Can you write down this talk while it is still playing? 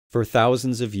For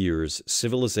thousands of years,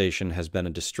 civilization has been a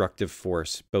destructive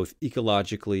force, both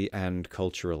ecologically and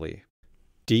culturally.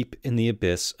 Deep in the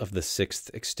abyss of the sixth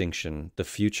extinction, the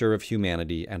future of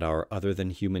humanity and our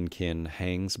other-than-human kin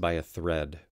hangs by a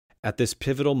thread. At this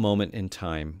pivotal moment in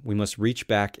time, we must reach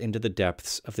back into the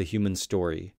depths of the human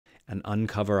story and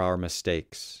uncover our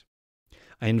mistakes.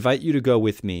 I invite you to go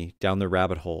with me down the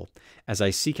rabbit hole as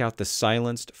I seek out the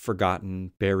silenced,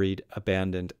 forgotten, buried,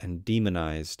 abandoned, and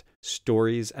demonized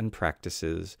stories and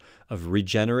practices of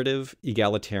regenerative,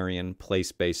 egalitarian,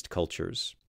 place-based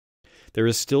cultures. There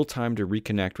is still time to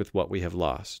reconnect with what we have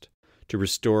lost, to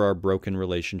restore our broken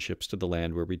relationships to the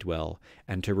land where we dwell,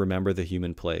 and to remember the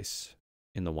human place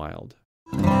in the wild.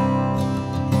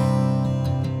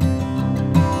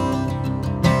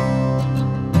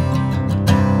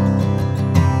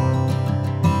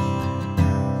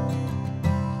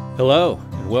 Hello,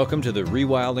 and welcome to the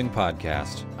Rewilding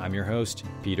podcast. I'm your host,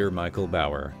 Peter Michael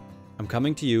Bauer. I'm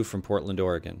coming to you from Portland,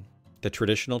 Oregon, the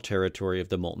traditional territory of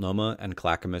the Multnomah and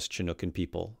Clackamas Chinookan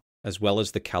people, as well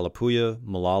as the Kalapuya,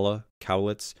 Molalla,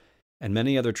 Cowlitz, and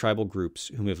many other tribal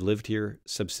groups whom have lived here,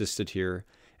 subsisted here,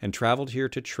 and traveled here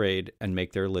to trade and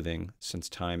make their living since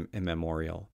time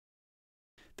immemorial.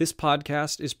 This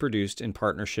podcast is produced in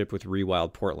partnership with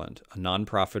Rewild Portland, a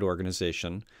nonprofit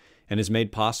organization, and is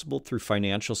made possible through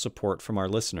financial support from our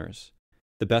listeners.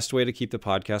 The best way to keep the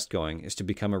podcast going is to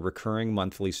become a recurring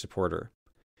monthly supporter.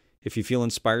 If you feel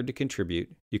inspired to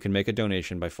contribute, you can make a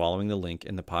donation by following the link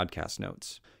in the podcast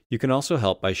notes. You can also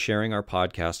help by sharing our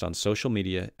podcast on social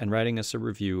media and writing us a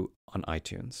review on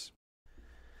iTunes.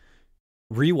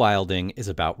 Rewilding is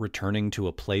about returning to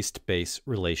a place-based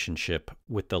relationship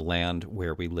with the land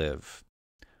where we live.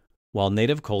 While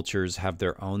native cultures have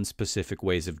their own specific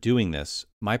ways of doing this,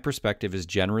 my perspective is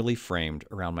generally framed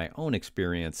around my own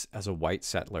experience as a white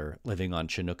settler living on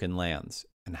Chinookan lands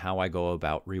and how I go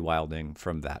about rewilding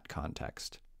from that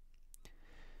context.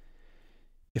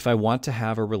 If I want to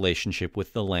have a relationship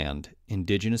with the land,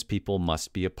 indigenous people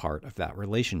must be a part of that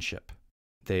relationship.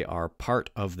 They are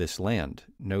part of this land,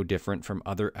 no different from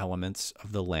other elements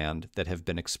of the land that have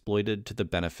been exploited to the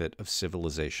benefit of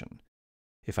civilization.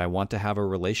 If I want to have a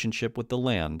relationship with the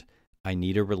land, I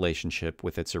need a relationship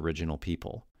with its original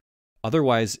people.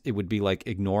 Otherwise, it would be like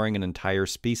ignoring an entire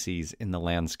species in the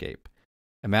landscape.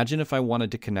 Imagine if I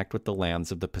wanted to connect with the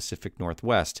lands of the Pacific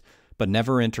Northwest, but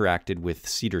never interacted with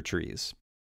cedar trees.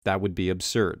 That would be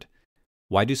absurd.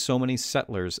 Why do so many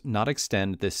settlers not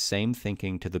extend this same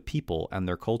thinking to the people and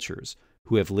their cultures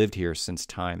who have lived here since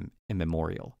time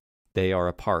immemorial? They are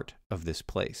a part of this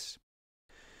place.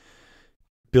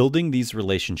 Building these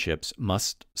relationships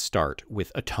must start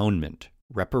with atonement,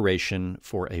 reparation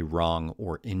for a wrong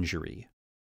or injury.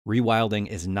 Rewilding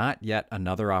is not yet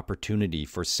another opportunity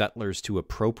for settlers to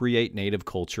appropriate native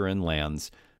culture and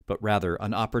lands, but rather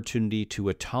an opportunity to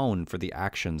atone for the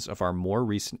actions of our more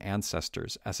recent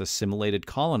ancestors as assimilated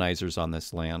colonizers on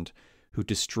this land who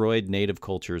destroyed native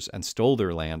cultures and stole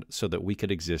their land so that we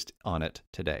could exist on it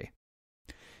today.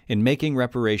 In making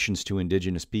reparations to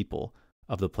indigenous people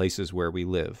of the places where we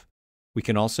live, we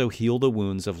can also heal the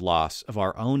wounds of loss of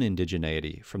our own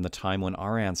indigeneity from the time when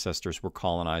our ancestors were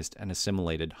colonized and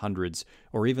assimilated hundreds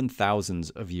or even thousands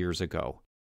of years ago.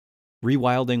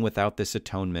 Rewilding without this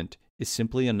atonement is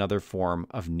simply another form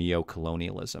of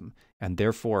neo-colonialism, and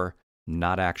therefore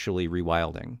not actually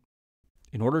rewilding.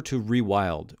 In order to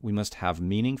rewild, we must have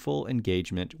meaningful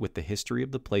engagement with the history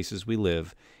of the places we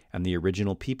live and the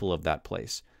original people of that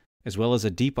place, as well as a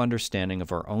deep understanding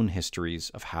of our own histories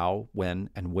of how, when,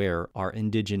 and where our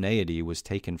indigeneity was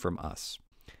taken from us,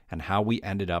 and how we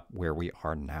ended up where we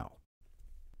are now.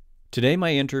 Today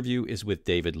my interview is with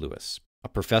David Lewis, a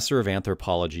professor of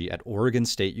anthropology at Oregon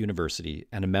State University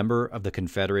and a member of the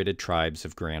Confederated Tribes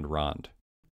of Grand Ronde.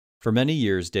 For many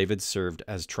years, David served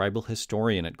as tribal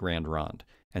historian at Grand Ronde,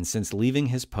 and since leaving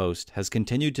his post has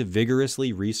continued to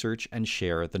vigorously research and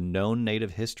share the known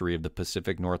native history of the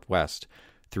Pacific Northwest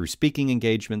through speaking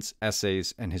engagements,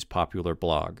 essays, and his popular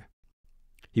blog.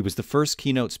 He was the first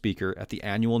keynote speaker at the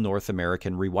annual North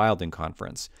American Rewilding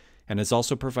Conference, and has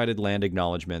also provided land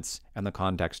acknowledgments and the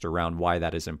context around why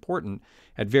that is important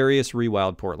at various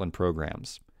Rewild Portland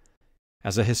programs.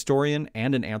 As a historian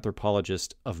and an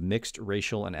anthropologist of mixed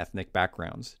racial and ethnic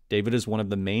backgrounds, David is one of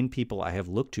the main people I have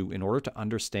looked to in order to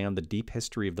understand the deep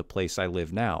history of the place I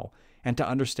live now, and to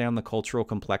understand the cultural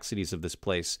complexities of this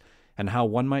place and how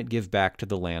one might give back to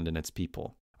the land and its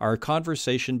people. Our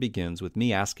conversation begins with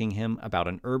me asking him about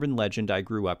an urban legend I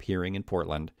grew up hearing in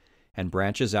Portland, and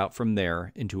branches out from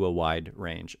there into a wide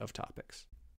range of topics.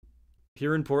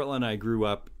 Here in Portland, I grew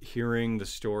up hearing the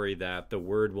story that the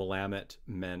word Willamette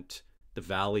meant the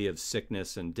Valley of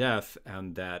Sickness and Death,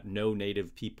 and that no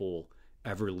native people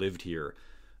ever lived here.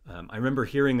 I remember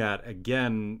hearing that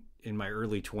again in my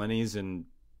early 20s and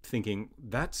thinking,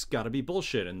 that's got to be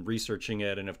bullshit, and researching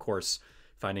it. And of course,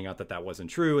 finding out that that wasn't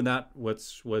true. And that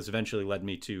was eventually led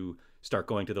me to start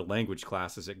going to the language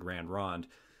classes at Grand Ronde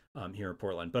here in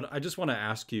Portland. But I just want to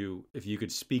ask you if you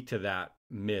could speak to that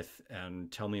myth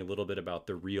and tell me a little bit about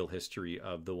the real history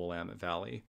of the Willamette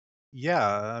Valley. Yeah,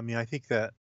 I mean, I think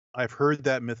that I've heard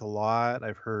that myth a lot.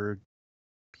 I've heard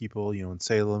people, in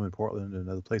Salem and Portland and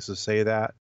other places say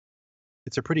that.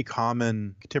 It's a pretty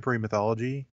common contemporary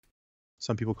mythology.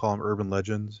 Some people call them urban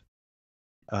legends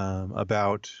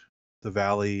about the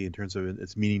valley in terms of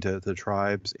its meaning to the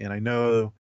tribes. And I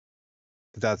know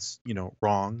that that's,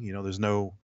 wrong. There's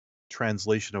no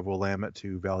translation of Willamette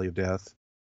to Valley of Death.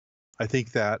 I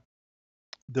think that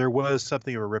there was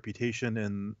something of a reputation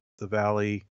in the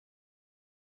valley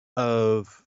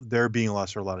of there being a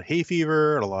lot of hay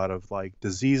fever and a lot of like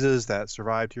diseases that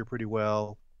survived here pretty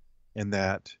well, and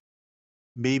that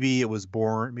maybe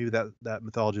that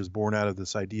mythology was born out of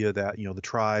this idea that the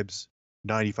tribes,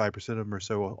 95% of them or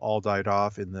so, all died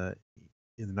off in the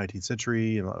 19th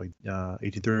century,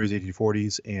 1830s,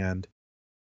 1840s, and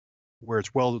where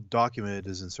it's well documented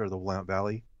is in sort of the Willamette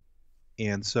Valley.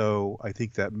 And so I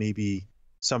think that maybe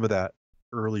some of that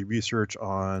early research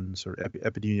on sort of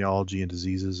epidemiology and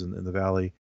diseases in the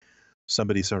valley,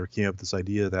 somebody sort of came up with this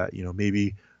idea that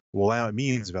maybe Willamette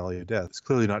means Valley of Death. It's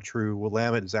clearly not true.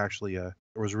 Willamette is actually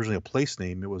was originally a place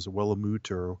name. It was a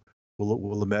Willamette or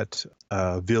Willamette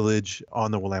village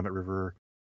on the Willamette River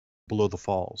below the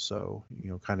falls. So,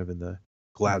 kind of in the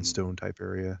Gladstone type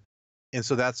area. And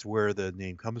so that's where the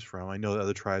name comes from. I know that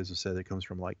other tribes have said it comes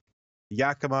from like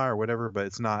Yakima or whatever, but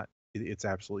it's not. It's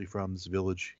absolutely from this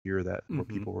village here where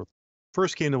people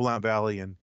first came to Willamette Valley,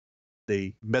 and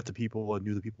they met the people and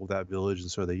knew the people of that village,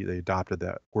 and so they adopted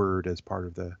that word as part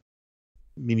of the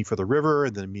meaning for the river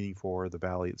and then meaning for the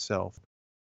valley itself.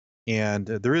 And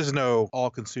there is no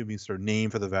all-consuming sort of name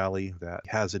for the valley that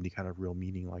has any kind of real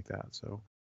meaning like that. So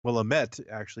Willamette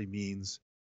actually means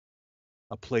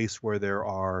a place where there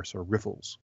are sort of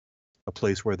riffles, a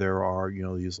place where there are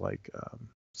these like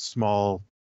small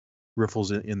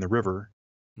riffles in the river.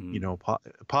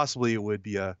 Possibly it would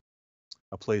be a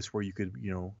place where you could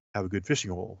have a good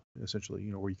fishing hole, essentially,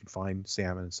 where you can find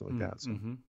salmon and stuff like that. So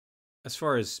as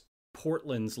far as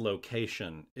Portland's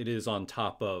location, it is on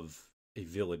top of a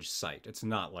village site. It's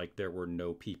not like there were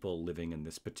no people living in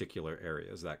this particular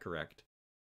area. Is that correct?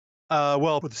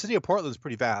 Well, the city of Portland is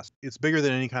pretty vast. It's bigger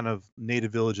than any kind of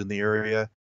native village in the area.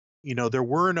 There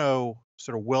were no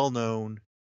sort of well-known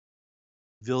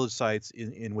village sites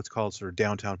in what's called sort of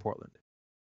downtown Portland.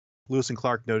 Lewis and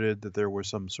Clark noted that there were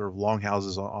some sort of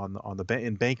longhouses on the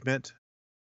embankment.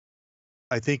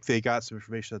 I think they got some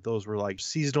information that those were like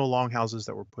seasonal longhouses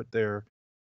that were put there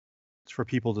for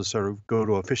people to sort of go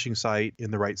to a fishing site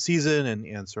in the right season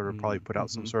and sort of probably put out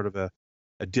some sort of a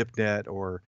dip net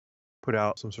or put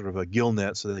out some sort of a gill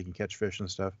net so they can catch fish and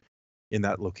stuff in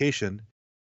that location.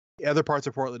 Other parts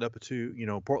of Portland up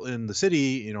to, Portland, the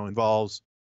city, involves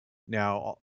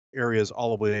now areas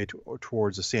all the way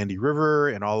towards the Sandy River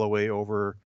and all the way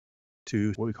over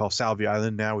to what we call Salvia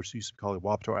Island now, which used to be called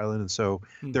Wapato Island. And so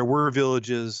there were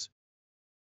villages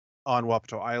on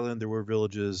Wapato Island. There were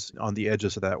villages on the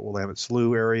edges of that Willamette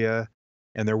Slough area.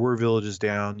 And there were villages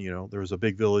down, there was a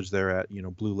big village there at,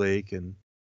 Blue Lake and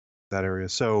that area.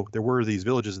 So there were these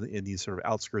villages in these sort of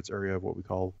outskirts area of what we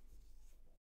call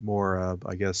more,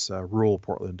 rural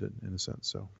Portland in a sense.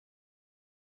 So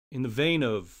in the vein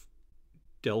of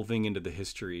delving into the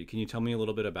history, can you tell me a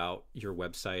little bit about your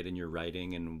website and your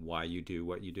writing and why you do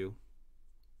what you do?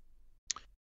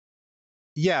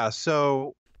 Yeah,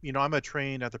 so I'm a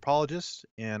trained anthropologist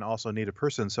and also a Native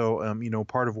person. So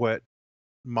part of what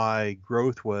my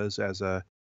growth was as an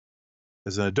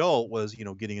adult was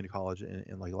getting into college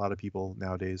and like a lot of people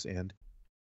nowadays, and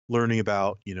learning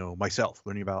about myself,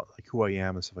 learning about like who I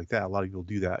am and stuff like that. A lot of people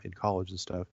do that in college and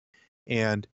stuff,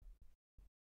 and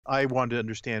I wanted to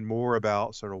understand more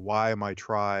about sort of why my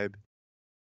tribe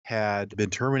had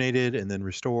been terminated and then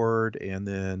restored, and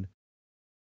then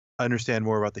understand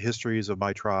more about the histories of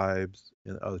my tribes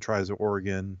and other tribes of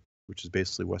Oregon, which is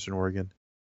basically Western Oregon.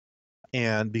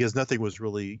 And because nothing was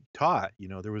really taught,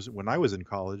 when I was in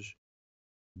college,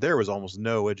 there was almost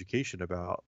no education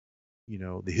about,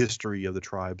 the history of the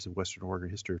tribes of Western Oregon,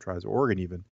 history of tribes of Oregon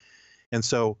even. And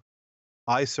so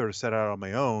I sort of set out on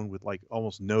my own with like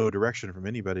almost no direction from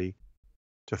anybody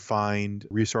to find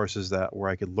resources where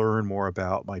I could learn more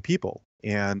about my people.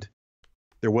 And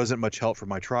there wasn't much help from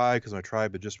my tribe because my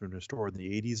tribe had just been restored in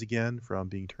the 80s again from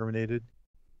being terminated.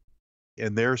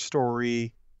 and their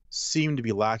story seemed to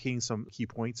be lacking some key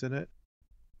points in it.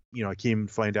 I came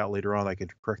to find out later on I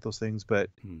could correct those things, but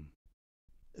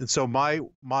and so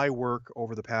my work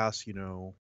over the past,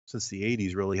 since the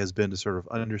 80s really has been to sort of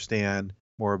understand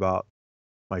more about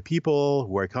my people,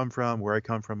 where I come from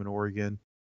in Oregon.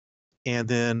 And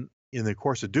then in the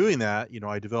course of doing that,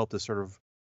 I developed this sort of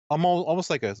almost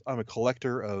like I'm a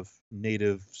collector of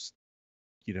native,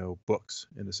 books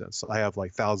in a sense. I have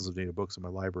like thousands of native books in my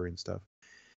library and stuff.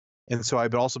 And so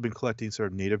I've also been collecting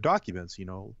sort of native documents,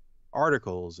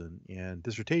 articles and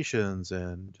dissertations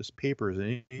and just papers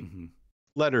and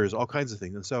letters, all kinds of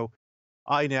things. And so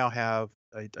I now have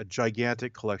a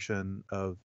gigantic collection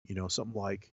of, something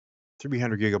like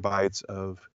 300 gigabytes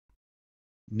of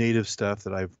native stuff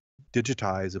that I've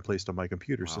digitized and placed on my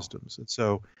computer systems. And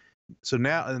so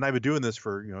now, and I've been doing this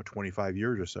for, 25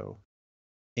 years or so.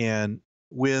 And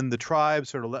when the tribe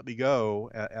sort of let me go,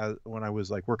 when I was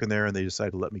like working there and they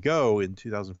decided to let me go in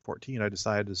 2014, I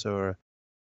decided to sort of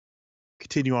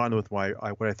continue on with what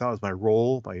I thought was my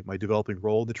role, my developing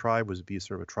role in the tribe was to be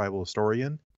sort of a tribal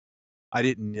historian. I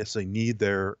didn't necessarily need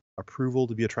their approval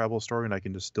to be a tribal historian. I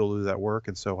can just still do that work.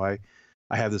 And so I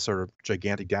have this sort of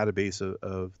gigantic database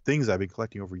of things I've been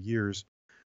collecting over years.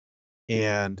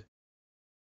 And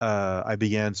I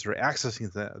began sort of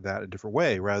accessing that a different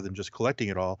way rather than just collecting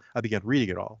it all. I began reading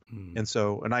it all.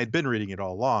 And I had been reading it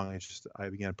all along. I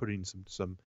began putting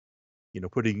some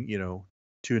putting,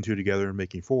 two and two together and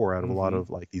making four out of a lot of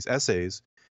like these essays.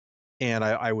 And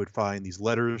I would find these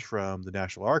letters from the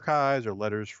National Archives or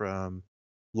letters from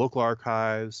local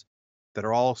archives that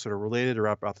are all sort of related or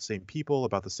about the same people,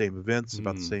 about the same events,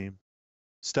 about the same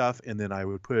stuff. And then I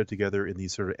would put it together in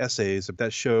these sort of essays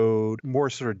that showed more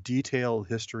sort of detailed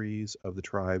histories of the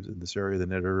tribes in this area than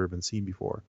had ever been seen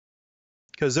before.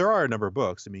 Because there are a number of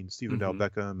books. I mean, Stephen Dale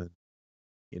Beckham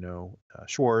and,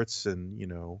 Schwartz and,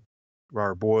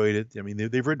 Robert Boyd. I mean,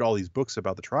 they've written all these books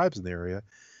about the tribes in the area,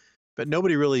 but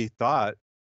nobody really thought,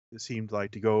 it seemed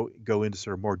like, to go into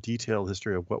sort of more detailed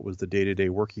history of what was the day-to-day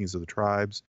workings of the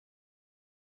tribes,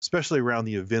 especially around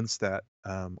the events that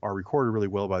are recorded really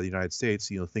well by the United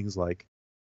States, things like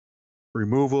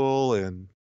removal and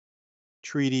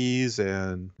treaties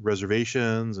and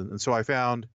reservations. And so I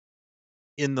found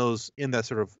in that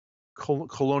sort of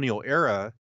colonial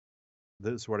era,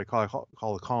 this is what I call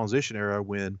the colonization era,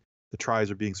 when the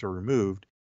tribes are being sort of removed,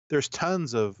 there's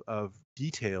tons of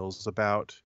details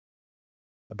about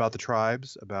the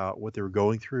tribes, about what they were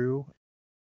going through,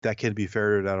 that can be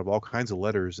ferreted out of all kinds of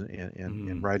letters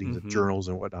and writings and journals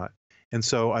and whatnot. And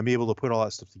so I'm able to put all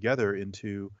that stuff together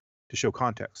to show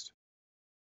context.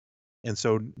 And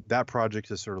so that project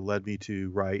has sort of led me to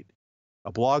write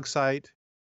a blog site.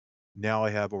 Now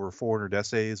I have over 400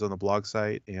 essays on the blog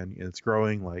site, and it's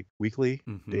growing like weekly,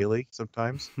 daily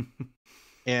sometimes.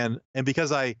 and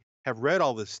because I have read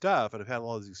all this stuff and I've had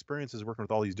all these experiences working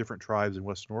with all these different tribes in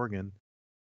Western Oregon,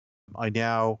 I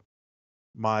now,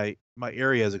 my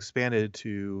area has expanded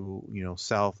to,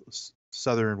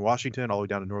 southern Washington, all the way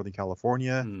down to Northern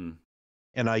California.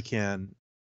 And I can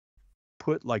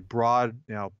put like broad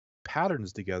now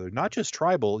patterns together, not just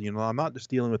tribal, I'm not just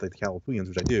dealing with like the Calapooians,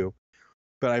 which I do,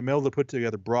 but I'm able to put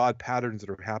together broad patterns that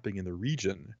are happening in the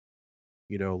region.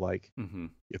 Like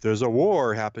if there's a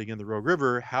war happening in the Rogue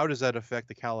River, how does that affect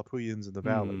the Calapooians in the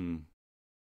valley?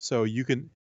 So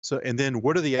and then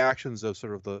what are the actions of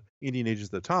sort of the Indian agents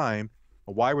at the time?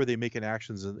 Why were they making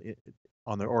actions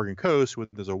on the Oregon coast when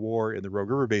there's a war in the Rogue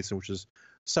River Basin, which is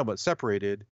somewhat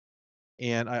separated?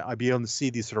 And I'd be able to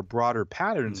see these sort of broader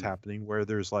patterns happening where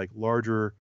there's like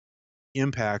larger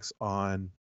impacts on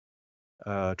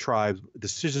tribes,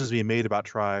 decisions being made about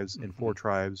tribes and for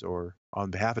tribes or on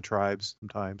behalf of tribes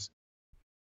sometimes,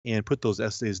 and put those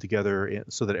essays together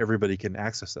so that everybody can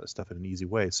access that stuff in an easy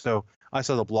way. So I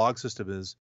saw the blog system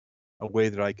as a way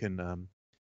that I can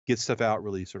get stuff out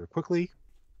really sort of quickly,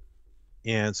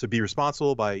 and so be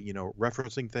responsible by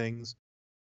referencing things,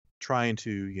 trying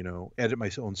to edit my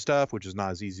own stuff, which is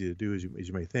not as easy to do as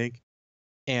you may think,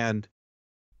 and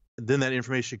then that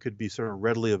information could be sort of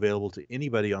readily available to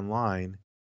anybody online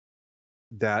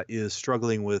that is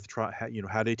struggling with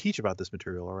how to teach about this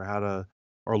material,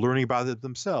 or learning about it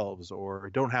themselves, or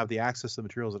don't have the access to the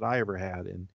materials that I ever had.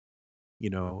 And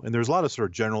and there's a lot of sort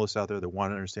of generalists out there that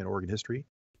want to understand Oregon history,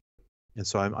 and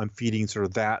so I'm feeding sort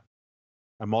of that.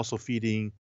 I'm also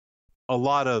feeding a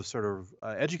lot of sort of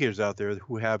educators out there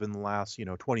who have in the last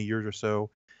 20 years or so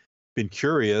been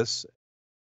curious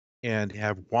and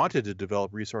have wanted to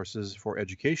develop resources for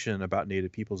education about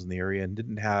Native peoples in the area and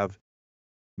didn't have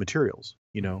materials.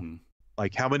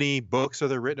 Like how many books are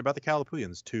there written about the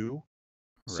Calapooians? 2.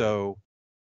 Right. So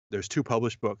There's 2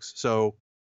 published books. So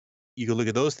you can look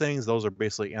at those things. Those are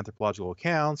basically anthropological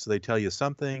accounts. So they tell you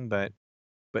something, but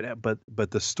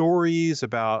the stories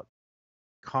about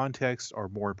context are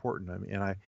more important. I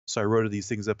mean, so I wrote these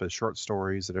things up as short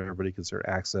stories that everybody can sort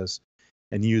of access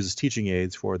and use as teaching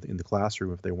aids in the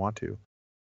classroom if they want to,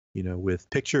 with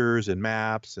pictures and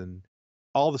maps and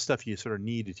all the stuff you sort of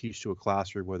need to teach to a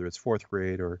classroom, whether it's 4th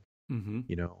grade or,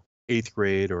 Mm-hmm. 8th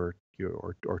grade or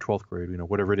 12th grade,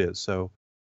 whatever it is. So,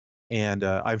 and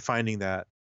I'm finding that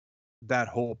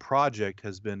whole project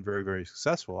has been very, very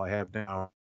successful. I have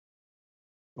now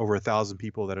over 1,000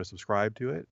 people that are subscribed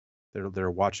to it.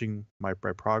 They're watching my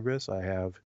progress. I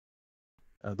have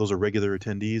those are regular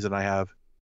attendees, and I have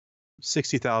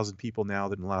 60,000 people now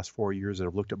that in the last 4 years that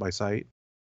have looked at my site,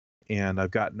 and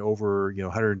I've gotten over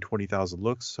 120,000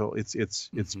 looks. So it's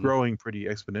Mm-hmm. growing pretty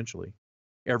exponentially.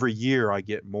 Every year I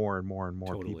get more and more and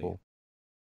more Totally. people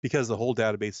because the whole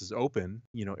database is open.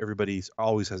 Everybody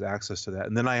always has access to that,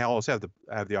 and then I also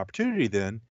have the opportunity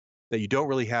then that you don't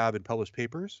really have in published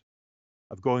papers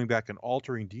of going back and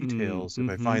altering details if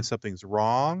I Mm-hmm. find something's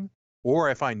wrong or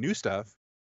I find new stuff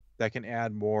that can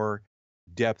add more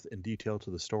depth and detail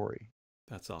to the story.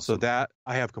 That's awesome. So that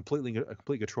I have complete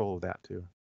control of that too.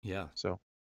 Yeah. So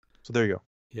there you go.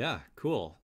 Yeah.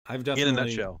 Cool. I've definitely, In a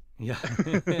nutshell. Yeah.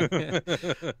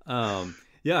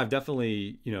 Yeah, I've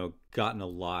definitely, gotten a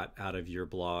lot out of your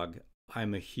blog.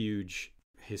 I'm a huge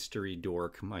history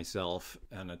dork myself,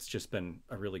 and it's just been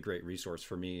a really great resource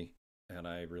for me. And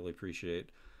I really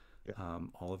appreciate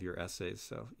all of your essays.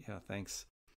 So yeah, thanks.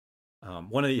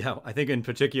 I think in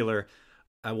particular,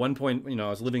 at one point, I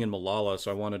was living in Malala,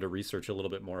 so I wanted to research a little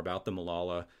bit more about the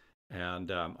Malala,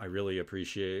 and I really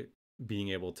appreciate being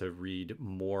able to read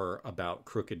more about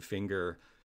Crooked Finger.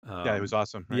 Yeah, it was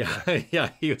awesome. Right? Yeah,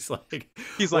 he was like,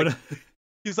 he's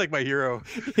like my hero.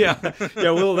 Yeah.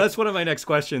 Well, that's one of my next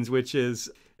questions, which is,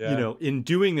 in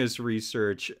doing this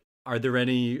research, are there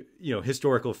any,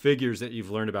 historical figures that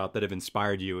you've learned about that have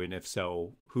inspired you? And if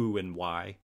so, who and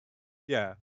why?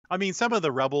 Yeah. I mean, some of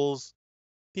the rebels,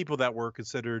 people that were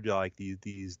considered like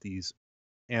these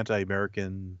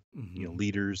anti-American, Mm-hmm.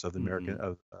 leaders of the American Mm-hmm.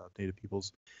 of Native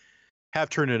peoples have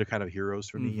turned into kind of heroes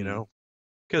for me, Mm-hmm.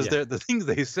 because Yeah. the things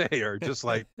they say are just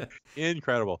like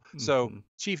incredible. So Mm-hmm.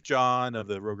 Chief John of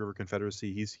the Rogue River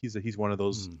Confederacy, he's one of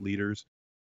those leaders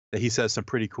that he says some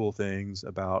pretty cool things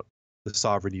about the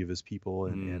sovereignty of his people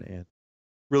and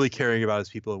really caring about his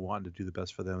people and wanting to do the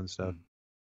best for them and stuff.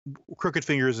 Crooked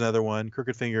Finger is another one.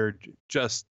 Crooked Finger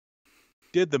just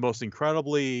did the most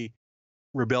incredibly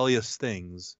rebellious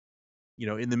things,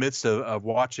 in the midst of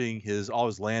watching all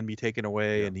his land be taken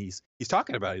away. And he's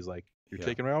talking about it. He's like, you're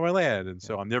taking away all my land, and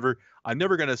so I'm never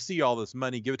going to see all this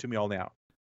money. Give it to me all now.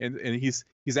 And he's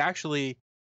actually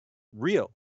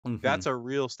real. Mm-hmm. That's a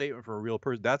real statement from a real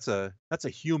person. That's a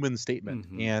human statement.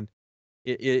 And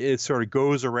it sort of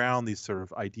goes around these sort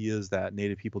of ideas that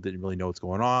Native people didn't really know what's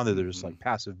going on. They're just like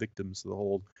passive victims of the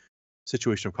whole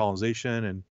situation of colonization.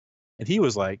 And he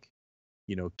was like,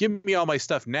 give me all my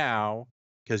stuff now,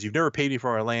 because you've never paid me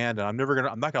for our land, and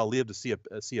I'm not gonna live to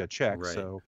see a check. Right.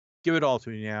 So give it all to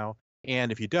me now.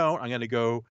 And if you don't, I'm gonna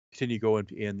continue to go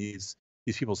in these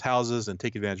people's houses and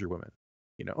take advantage of your women.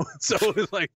 So it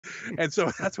was like, and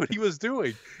so that's what he was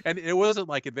doing. And it wasn't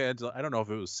like advantage. I don't know if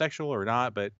it was sexual or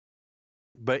not, but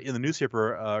in the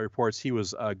newspaper reports, he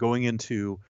was going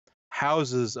into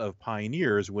houses of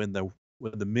pioneers when the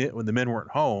men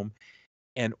weren't home,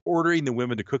 and ordering the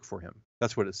women to cook for him.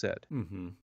 That's what it said. Mm-hmm.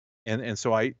 And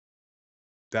so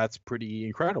that's pretty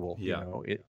incredible. Yeah.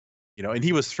 And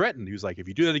he was threatened. He was like, if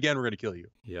you do that again, we're going to kill you.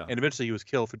 Yeah. And eventually he was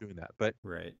killed for doing that. But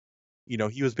right.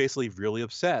 He was basically really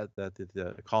upset that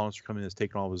the colonists were coming in and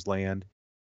taking all of his land,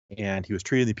 and he was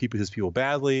treating his people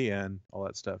badly and all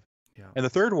that stuff. Yeah. And the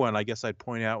third one, I guess I'd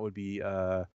point out, would be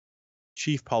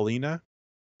Chief Paulina,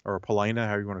 or Paulina,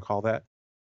 however you want to call that.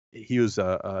 He was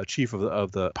a chief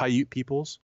of the Paiute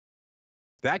peoples.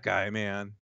 That guy,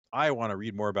 man, I want to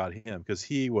read more about him because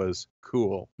he was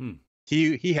cool.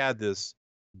 He had this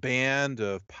band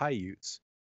of Paiutes.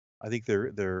 I think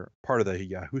they're part of the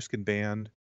Yahuskan band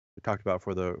we talked about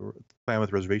for the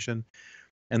Klamath Reservation,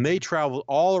 and they traveled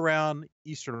all around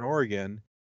Eastern Oregon,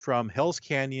 from Hell's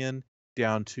Canyon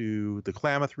down to the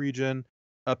Klamath region,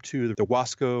 up to the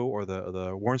Wasco or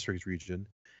the Warm Springs region,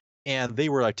 and they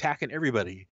were attacking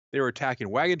everybody. They were attacking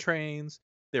wagon trains.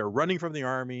 They were running from the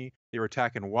army. They were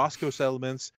attacking Wasco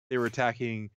settlements. They were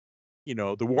attacking,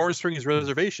 the Warm Springs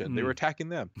Reservation. They were attacking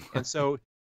them. And so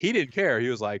he didn't care. He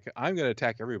was like, I'm going to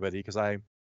attack everybody because I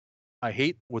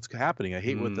hate what's happening. I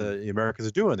hate what the Americans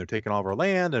are doing. They're taking all of our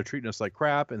land. They're treating us like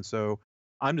crap. And so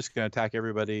I'm just going to attack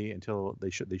everybody until they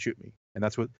shoot me. And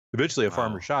that's what eventually a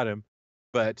farmer Wow. shot him,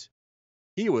 but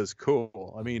he was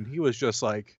cool. I mean, he was just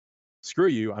like, screw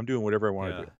you, I'm doing whatever I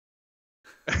want Yeah.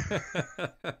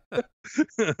 to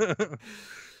do.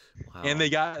 And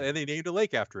Wow. they named a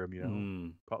lake after him,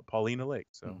 Mm. Paulina Lake,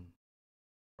 Mm.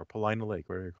 or Paulina Lake,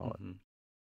 whatever you call it. Mm-hmm.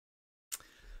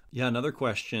 Yeah, another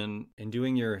question. In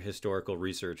doing your historical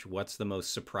research, what's the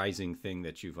most surprising thing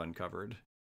that you've uncovered?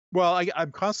 Well,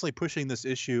 I'm constantly pushing this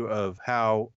issue of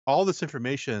how all this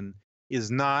information is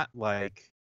not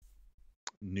like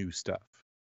new stuff.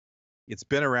 It's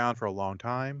been around for a long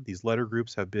time. These letter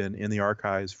groups have been in the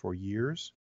archives for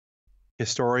years.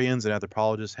 Historians and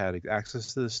anthropologists had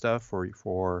access to this stuff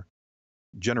for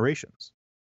generations.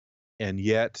 And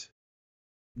yet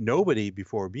nobody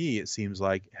before me, it seems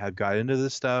like, have got into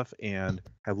this stuff and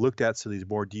have looked at some of these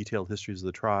more detailed histories of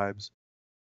the tribes.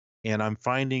 And I'm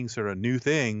finding sort of new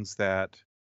things that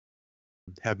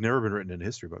have never been written in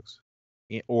history books.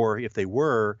 Or if they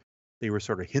were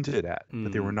sort of hinted at,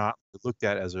 but they were not looked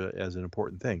at as an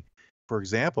important thing. For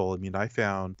example, I mean, I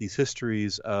found these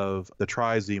histories of the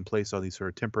tribes being placed on these sort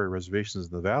of temporary reservations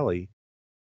in the valley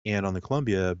and on the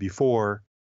Columbia before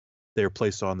they were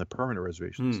placed on the permanent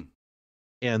reservations.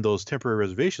 And those temporary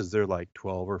reservations, they're like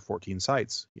 12 or 14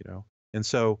 sites, And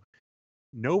so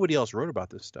nobody else wrote about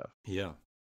this stuff. Yeah.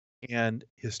 And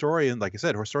like I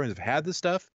said, historians have had this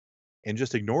stuff and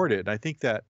just ignored it. And I think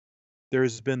that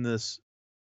there's been this,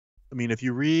 I mean,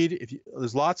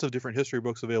 there's lots of different history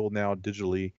books available now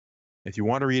digitally. If you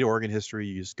want to read Oregon history,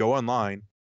 you just go online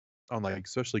on, like,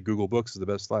 especially Google Books is the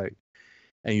best site.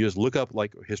 And you just look up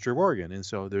like history of Oregon. And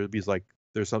so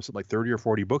there's something like 30 or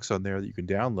 40 books on there that you can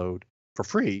download for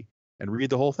free and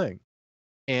read the whole thing.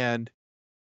 And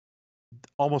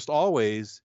almost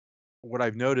always what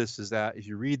I've noticed is that if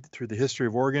you read through the history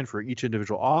of Oregon for each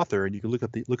individual author and you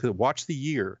can watch the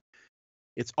year,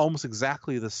 it's almost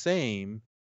exactly the same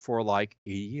for like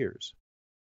 80 years.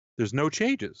 There's no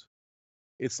changes.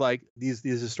 It's like these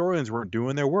historians weren't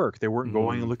doing their work. They weren't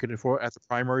going and looking at the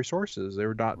primary sources. They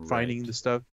were not finding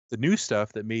the new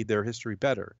stuff that made their history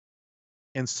better.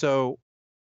 And so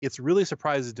it's really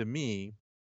surprising to me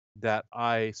that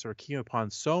I sort of came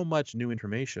upon so much new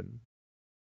information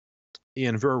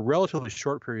in a very relatively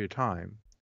short period of time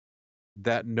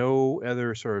that no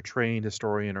other sort of trained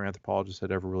historian or anthropologist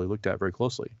had ever really looked at very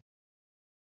closely.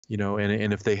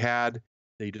 And if they had,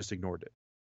 they just ignored it.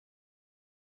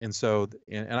 And so,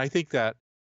 and I think that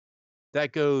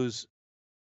goes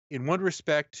in one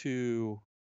respect to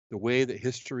the way that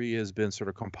history has been sort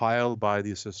of compiled by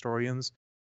these historians.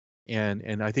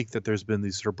 And I think that there's been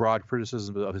these sort of broad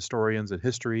criticisms of historians and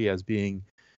history as being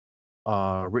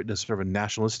written in sort of a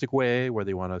nationalistic way, where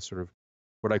they want to sort of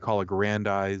what I call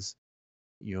aggrandize,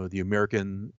 the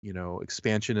American,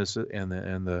 expansionists and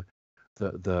the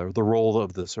role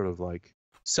of the sort of like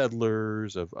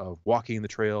settlers of walking the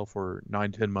trail for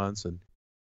 9-10 months and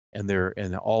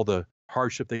all the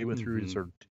hardship they went through to sort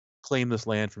of claim this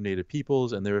land from Native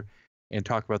peoples and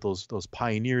talk about those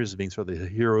pioneers as being sort of the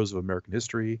heroes of American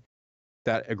history.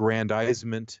 That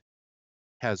aggrandizement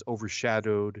has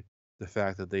overshadowed the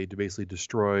fact that they basically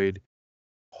destroyed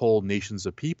whole nations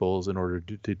of peoples in order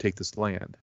to take this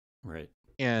land. Right.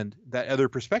 And that other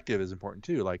perspective is important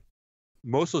too. Like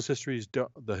most of those histories,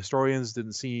 the historians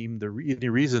didn't seem any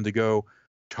reason to go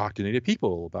talk to Native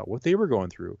people about what they were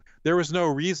going through. There was no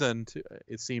reason to,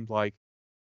 it seemed like,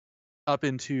 up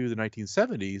into the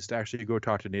 1970s to actually go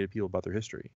talk to Native people about their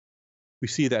history. We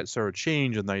see that sort of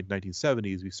change in the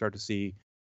 1970s. We start to see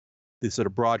this sort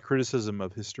of broad criticism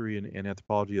of history and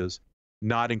anthropology as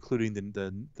not including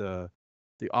the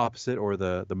opposite or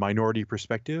the minority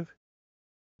perspective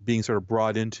being sort of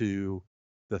brought into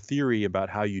the theory about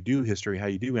how you do history, how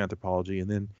you do anthropology,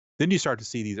 and then you start to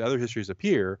see these other histories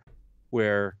appear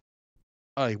where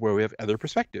we have other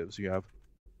perspectives. You have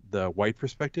the white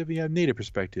perspective, you have Native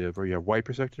perspective, or you have white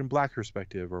perspective and black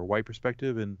perspective, or white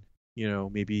perspective and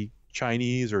maybe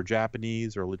Chinese or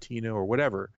Japanese or Latino or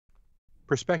whatever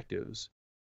perspectives.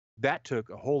 That took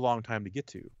a whole long time to get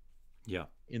to. Yeah.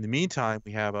 In the meantime,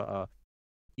 we have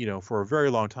for a very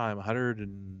long time,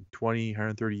 120,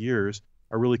 130 years,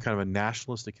 a really kind of a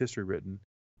nationalistic history written.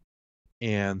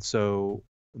 And so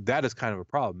that is kind of a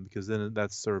problem because then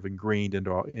that's sort of ingrained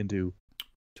into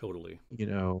Totally.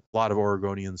 a lot of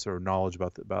Oregonian sort of knowledge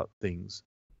about things.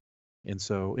 And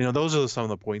so, those are some of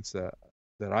the points that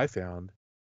I found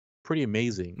pretty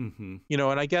amazing.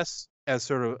 And I guess as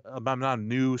sort of, I'm not a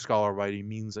new scholar by any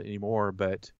means anymore,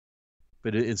 but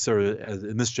it's sort of, as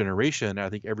in this generation, I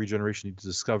think every generation needs to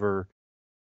discover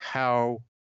how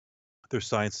their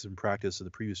science and practice of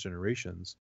the previous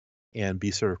generations and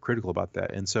be sort of critical about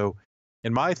that. And so,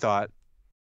 in my thought,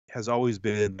 has always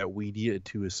been that we needed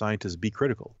to, as scientists, be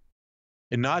critical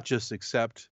and not just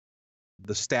accept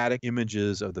the static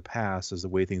images of the past as the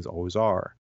way things always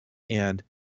are, and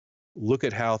look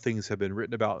at how things have been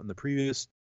written about in the previous,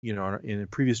 in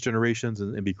previous generations,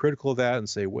 and be critical of that and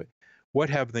say, what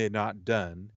have they not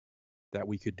done that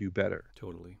we could do better?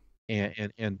 Totally.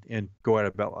 And go at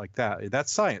it about like that.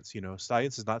 That's science.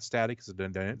 Science is not static; it's a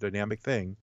dynamic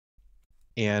thing.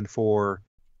 And for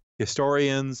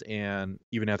historians and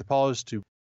even anthropologists to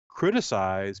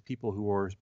criticize people who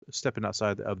are stepping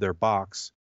outside of their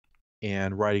box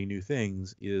and writing new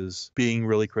things is being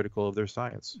really critical of their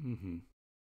science,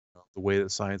 the way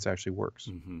that science actually works.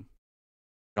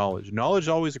 Knowledge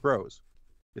always grows.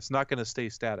 It's not going to stay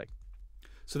static.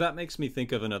 So that makes me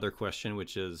think of another question,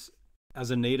 which is,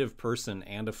 as a Native person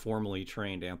and a formally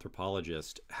trained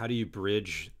anthropologist, how do you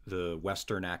bridge the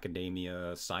Western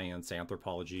academia, science,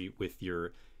 anthropology with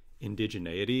your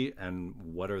indigeneity, and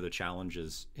what are the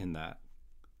challenges in that?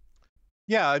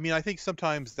 Yeah, I mean, I think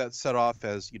sometimes that's set off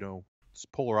as,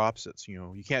 polar opposites.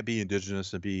 You can't be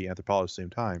indigenous and be anthropologist at the same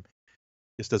time.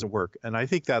 This doesn't work. And I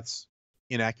think that's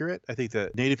inaccurate. I think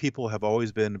that Native people have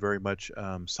always been very much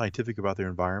scientific about their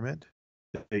environment.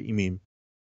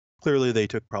 Clearly they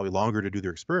took probably longer to do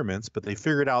their experiments, but they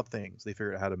figured out things. They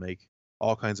figured out how to make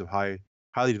all kinds of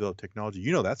highly developed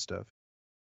technology. That stuff.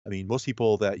 I mean, most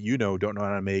people that don't know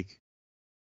how to make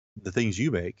the things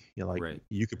you make. Right.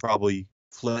 You could probably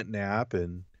flint knap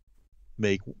and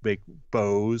make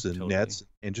bows and nets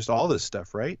and just all this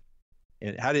stuff, right?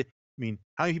 And how many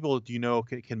people do you know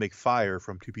can make fire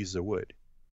from 2 pieces of wood?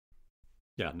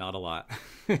 Yeah, not a lot.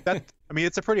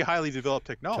 It's a pretty highly developed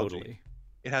technology. Totally.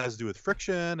 It has to do with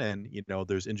friction, and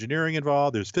there's engineering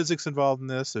involved, there's physics involved in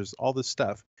this, there's all this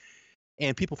stuff,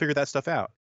 and people figure that stuff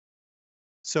out.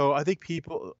 So I think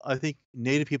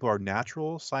Native people are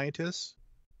natural scientists.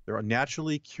 They're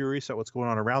naturally curious at what's going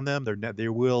on around them. They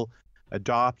will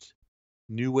adopt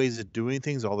new ways of doing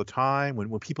things all the time. When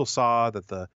people saw that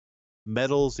the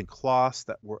metals and cloths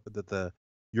that the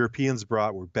Europeans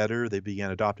brought were better, they began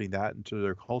adopting that into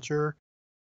their culture.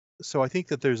 So I think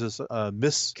that there's this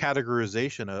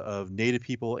miscategorization of Native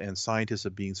people and scientists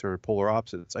of being sort of polar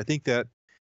opposites. I think that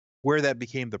where that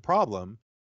became the problem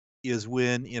is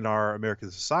when in our American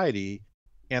society,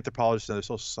 anthropologists and other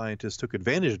social scientists took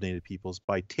advantage of Native peoples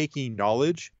by taking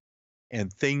knowledge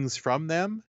and things from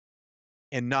them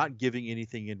and not giving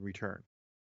anything in return.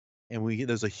 And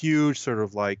there's a huge sort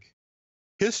of like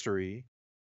history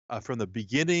from the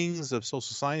beginnings of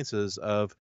social sciences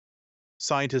of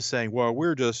scientists saying, well,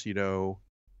 we're just,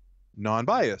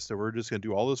 non-biased, so we're just going to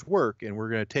do all this work, and we're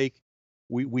going to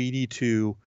we need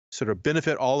to sort of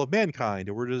benefit all of mankind,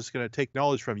 and we're just going to take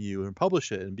knowledge from you and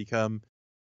publish it and become,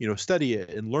 study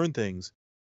it and learn things.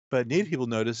 But Native people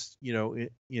noticed, and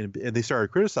they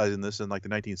started criticizing this in like the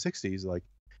 1960s, like,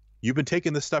 you've been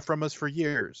taking this stuff from us for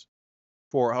years,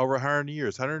 for over 100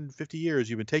 years, 150 years,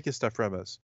 you've been taking stuff from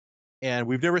us, and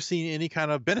we've never seen any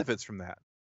kind of benefits from that.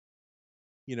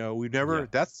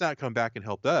 That's not come back and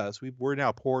helped us. We're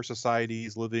now poor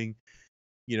societies living,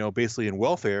 basically in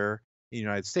welfare in the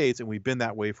United States, and we've been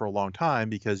that way for a long time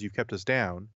because you've kept us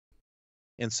down.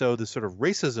 And so the sort of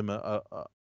racism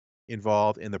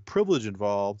involved and the privilege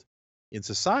involved in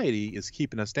society is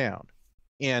keeping us down.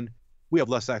 And we have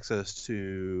less access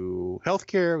to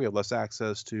healthcare, we have less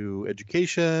access to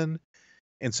education.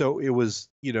 And so it was,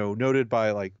 noted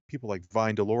by like people like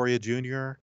Vine Deloria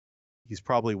Jr. He's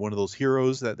probably one of those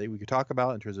heroes that we could talk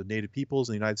about in terms of Native peoples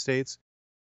in the United States,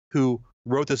 who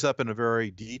wrote this up in a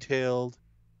very detailed,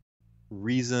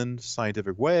 reasoned,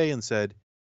 scientific way and said,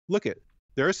 look,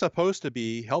 they're supposed to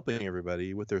be helping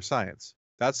everybody with their science.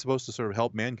 That's supposed to sort of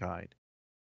help mankind.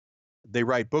 They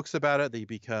write books about it. They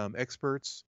become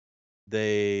experts.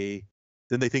 Then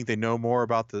they think they know more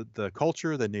about the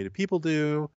culture than Native people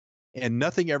do, and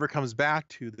nothing ever comes back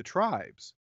to the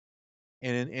tribes.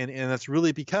 And that's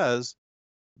really because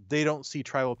they don't see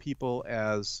tribal people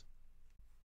as,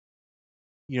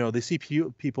 they see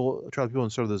tribal people in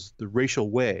sort of the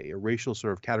racial way, a racial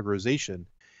sort of categorization.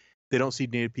 They don't see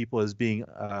Native people as being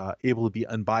able to be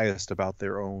unbiased about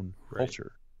their own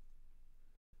culture,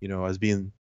 as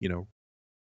being,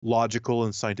 logical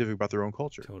and scientific about their own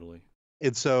culture. Totally.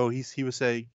 And so he would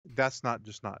say, that's not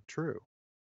true.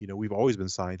 We've always been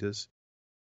scientists,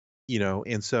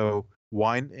 and so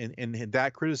why, and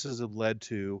that criticism led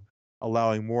to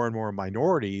allowing more and more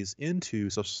minorities into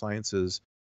social sciences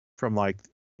from like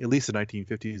at least the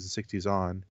 1950s and 60s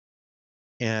on.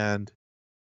 And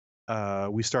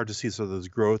we start to see sort of this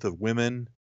growth of women,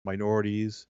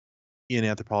 minorities, in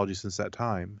anthropology since that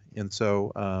time. And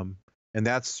so, and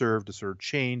that's served to sort of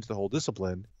change the whole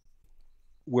discipline,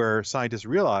 where scientists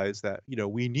realize that,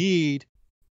 we need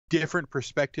different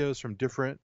perspectives from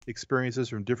different experiences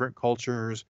from different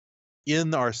cultures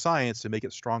in our science to make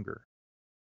it stronger,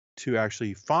 to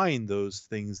actually find those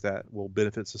things that will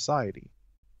benefit society.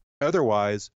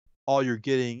 Otherwise, all you're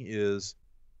getting is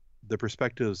the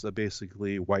perspectives of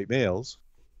basically white males,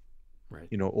 Right.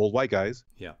 Old white guys,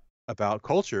 Yeah. about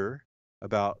culture,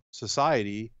 about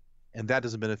society, and that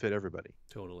doesn't benefit everybody.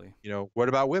 Totally. What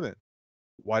about women?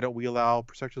 Why don't we allow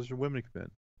perspectives from women to come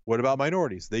in? What about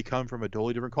minorities? They come from a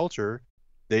totally different culture.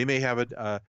 They may have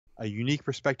a unique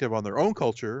perspective on their own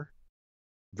culture,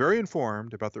 very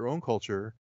informed about their own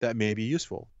culture, that may be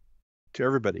useful to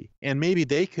everybody. And maybe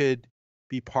they could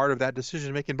be part of that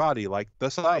decision-making body, like the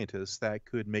scientists that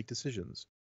could make decisions.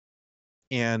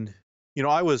 And,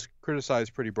 I was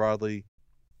criticized pretty broadly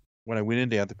when I went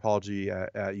into anthropology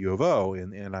at U of O,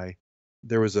 and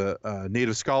there was a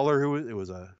native scholar it was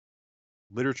a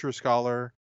literature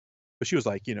scholar, but she was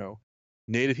like,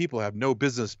 native people have no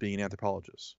business being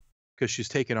anthropologists, because she's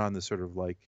taken on this sort of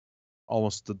like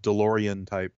almost the DeLorean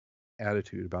type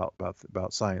attitude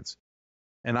about science.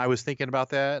 And I was thinking about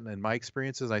that and my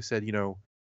experiences. I said,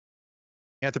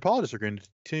 anthropologists are going to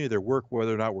continue their work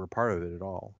whether or not we're part of it at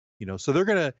all. So they're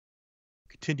going to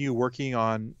continue working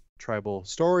on tribal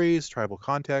stories, tribal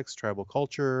context, tribal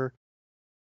culture.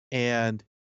 And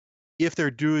if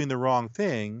they're doing the wrong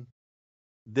thing,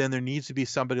 then there needs to be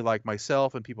somebody like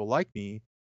myself and people like me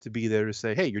to be there to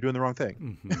say, hey, you're doing the wrong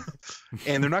thing. Mm-hmm.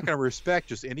 And they're not going to respect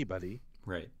just anybody.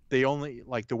 Right. They only,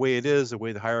 like the way it is, the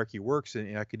way the hierarchy works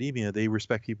in academia, they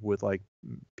respect people with like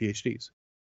PhDs.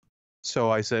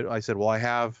 So I said, well, I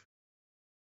have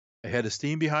a head of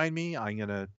steam behind me. I'm going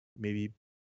to maybe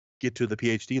get to the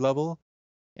PhD level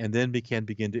and then begin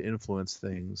to influence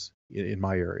things in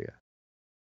my area.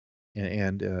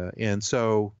 And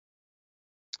so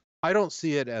I don't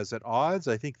see it as at odds.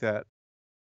 I think that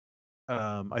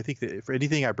for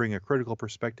anything, I bring a critical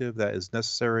perspective that is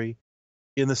necessary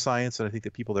in the science, and I think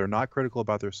that people that are not critical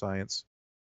about their science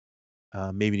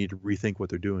maybe need to rethink what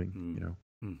they're doing.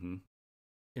 Mm-hmm.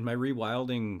 In my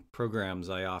rewilding programs,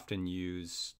 I often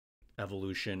use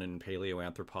evolution and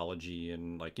paleoanthropology,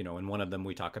 and in one of them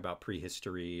we talk about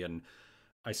prehistory, and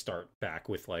I start back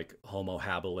with like Homo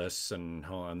habilis and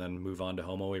then move on to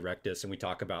Homo erectus, and we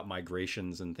talk about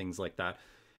migrations and things like that.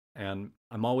 And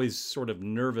I'm always sort of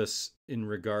nervous in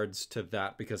regards to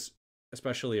that, because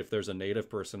especially if there's a native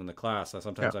person in the class,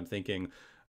 sometimes I'm thinking,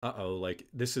 like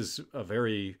this is a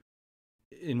very,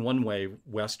 in one way,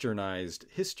 westernized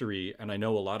history. And I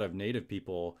know a lot of native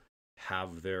people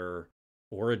have their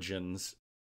origins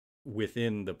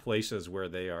within the places where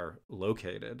they are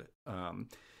located.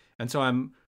 And so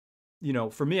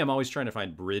for me, I'm always trying to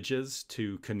find bridges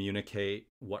to communicate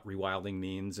what rewilding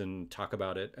means and talk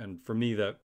about it. And for me,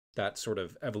 that sort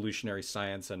of evolutionary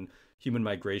science and human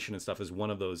migration and stuff is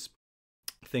one of those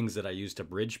things that I use to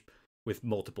bridge with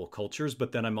multiple cultures.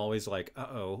 But then I'm always like,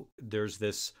 there's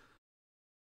this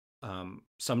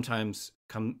sometimes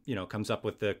comes up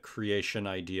with the creation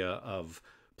idea of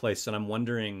place. And I'm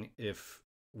wondering if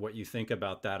what you think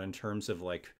about that in terms of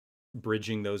like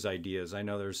bridging those ideas. I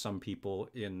know there's some people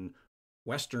in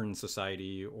Western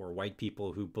society or white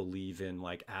people who believe in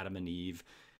like Adam and Eve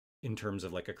in terms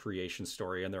of like a creation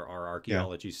story. And there are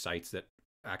archaeology sites that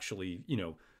actually,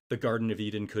 the Garden of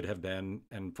Eden could have been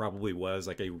and probably was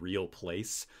like a real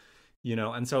place,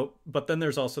 and so, but then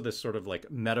there's also this sort of like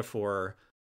metaphor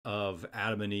of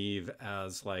Adam and Eve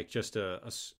as like just a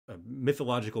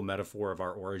mythological metaphor of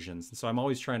our origins. And so I'm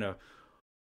always trying to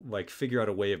like figure out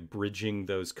a way of bridging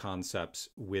those concepts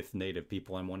with native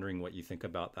people. I'm wondering what you think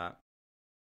about that.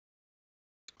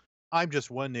 I'm just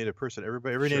one native person. Every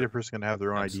Sure. native person can have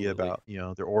their own idea Absolutely.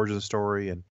 about, their origin story,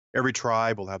 and every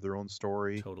tribe will have their own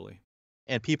story. Totally.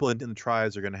 And people in the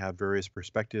tribes are going to have various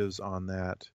perspectives on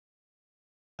that.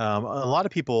 A lot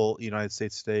of people in the United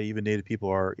States today, even native people,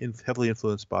 are heavily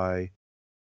influenced by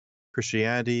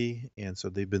Christianity, and so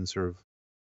they've been sort of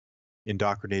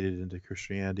indoctrinated into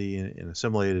Christianity and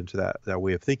assimilated into that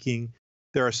way of thinking.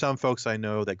 There are some folks I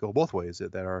know that go both ways,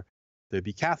 they'd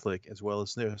be Catholic as well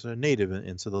as they're native,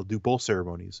 and so they'll do both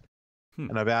ceremonies.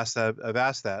 And I've asked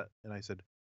that, and I said,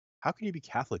 how can you be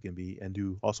Catholic and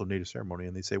do also native ceremony?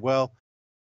 And they say, well,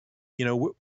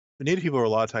 native people are a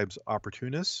lot of times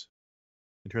opportunists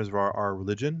in terms of our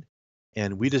religion,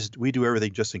 and we do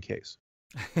everything just in case.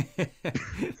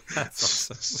 That's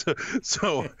awesome.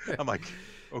 So I'm like,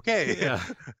 okay, Yeah.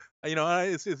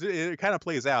 it kind of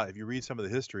plays out. If you read some of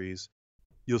the histories,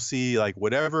 you'll see like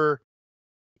whatever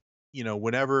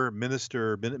whenever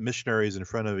missionaries in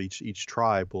front of each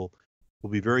tribe will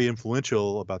be very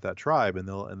influential about that tribe, and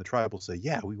the tribe will say,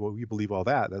 yeah, we believe all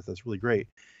that. That's really great.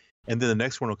 And then the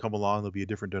next one will come along. There'll be a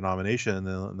different denomination,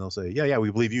 and they'll say, yeah,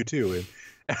 we believe you too. And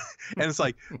and it's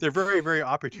like they're very, very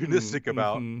opportunistic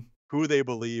about Mm-hmm. who they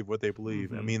believe, what they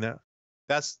believe. I Mm-hmm. mean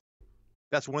that's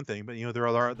one thing, but there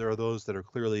are those that are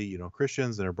clearly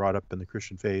Christians and are brought up in the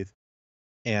Christian faith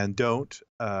and don't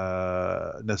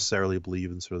necessarily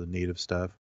believe in sort of the native stuff.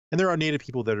 And there are native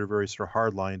people that are very sort of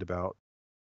hard-lined about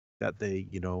that they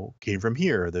came from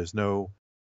here. There's no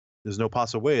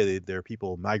possible way they're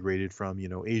people migrated from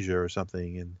Asia or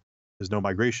something, and there's no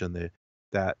migration.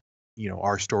 That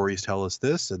our stories tell us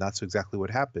this, and that's exactly what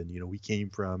happened. We came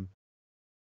from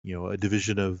a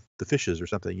division of the fishes or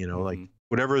something. Like Mm-hmm.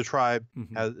 whatever the tribe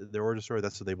Mm-hmm. has their origin story,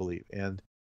 that's what they believe. And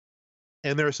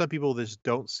there are some people that just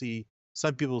don't see.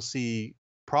 Some people see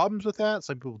problems with that.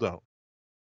 Some people don't.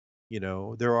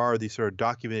 There are these sort of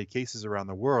documented cases around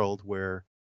the world where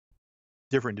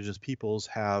different indigenous peoples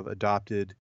have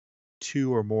adopted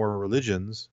two or more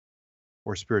religions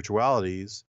or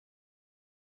spiritualities,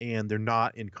 and they're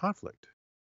not in conflict.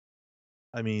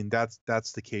 I mean, that's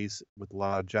the case with a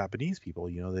lot of Japanese people.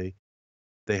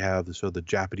 They have the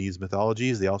Japanese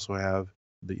mythologies. They also have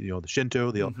the Shinto.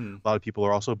 A Mm-hmm. lot of people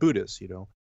are also Buddhists.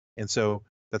 And so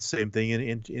that's the same thing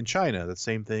in China. That's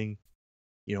the same thing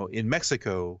in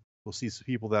Mexico. We'll see some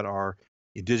people that are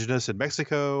indigenous in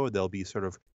Mexico. They'll be sort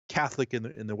of Catholic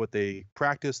in the what they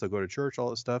practice. They'll go to church, all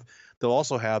this stuff. They'll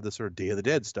also have the sort of Day of the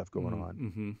Dead stuff going on.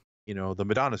 Mm-hmm. The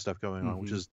Madonna stuff going on, which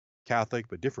Mm-hmm. is Catholic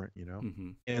but different.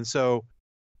 Mm-hmm. And so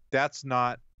that's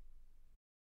not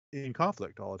in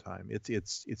conflict all the time.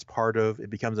 It's part of it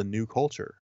becomes a new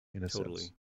culture in a Totally.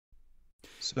 sense.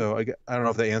 So I don't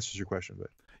know if that answers your question, but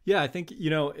Yeah, I think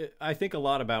I think a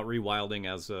lot about rewilding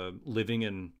as living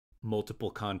in multiple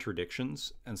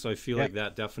contradictions, and so I feel yeah, like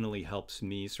that definitely helps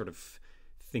me sort of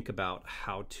think about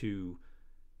how to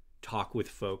talk with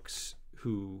folks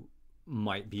who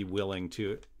might be willing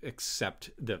to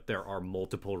accept that there are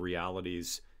multiple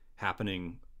realities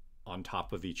happening on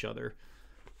top of each other.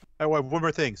 one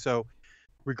more thing. So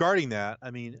regarding that,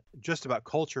 I mean, just about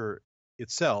culture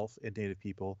itself and Native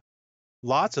people,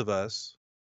 lots of us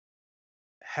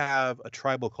have a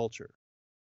tribal culture,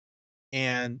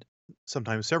 and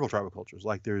sometimes several tribal cultures.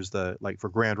 Like for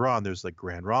Grand Ronde, there's like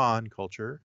Grand Ronde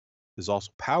culture. There's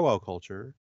also powwow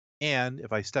culture, and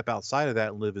if I step outside of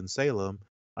that and live in Salem,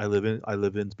 I live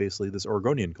in basically this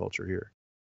Oregonian culture here,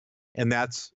 and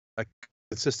that's a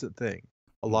consistent thing.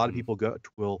 A lot of Mm-hmm. people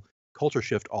will culture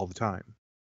shift all the time.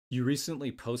 You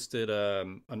recently posted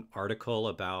an article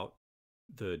about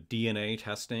the DNA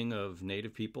testing of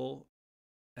Native people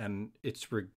and its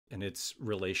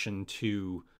relation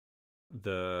to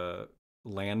the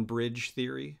land bridge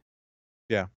theory.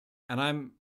 Yeah. And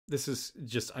I'm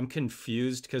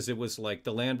confused because it was like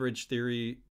the land bridge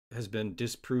theory has been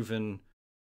disproven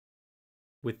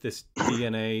with this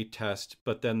DNA test,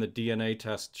 but then the DNA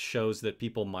test shows that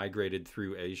people migrated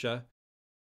through Asia.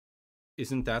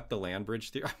 Isn't that the land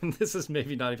bridge theory? I mean, this is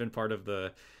maybe not even part of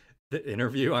the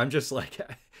interview. I'm just like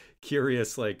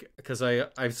curious, like, because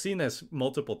I've seen this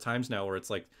multiple times now where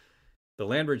it's like the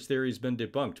land bridge theory's been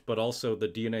debunked, but also the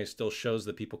DNA still shows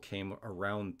that people came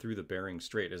around through the Bering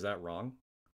Strait. Is that wrong?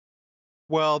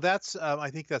 Well, that's I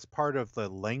think that's part of the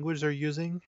language they're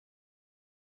using.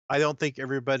 I don't think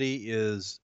everybody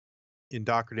is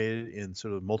indoctrinated in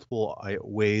sort of multiple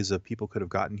ways of people could have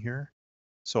gotten here.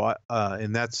 So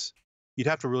and that's you'd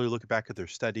have to really look back at their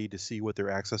study to see what they're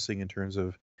accessing in terms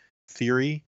of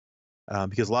theory,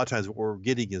 because a lot of times what we're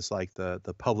getting is like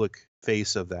the public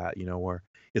face of that, where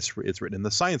it's written in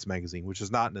the science magazine, which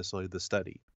is not necessarily the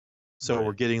study. So we're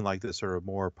Right. getting like this sort of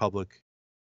more public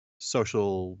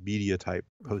social media type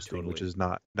posting, which Totally. is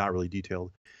not really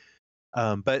detailed.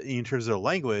 But in terms of the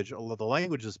language, the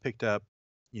language is picked up,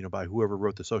 by whoever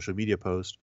wrote the social media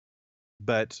post.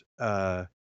 But a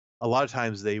lot of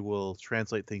times they will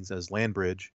translate things as land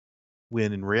bridge,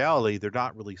 when in reality they're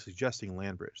not really suggesting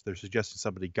land bridge. They're suggesting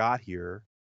somebody got here,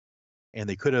 and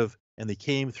they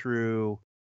came through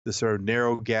this sort of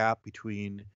narrow gap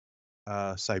between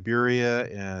Siberia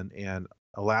and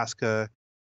Alaska.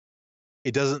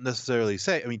 It doesn't necessarily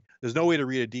say. I mean, there's no way to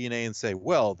read a DNA and say,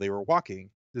 well, they were walking.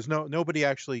 There's nobody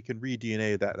actually can read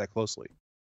DNA that closely.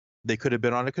 They could have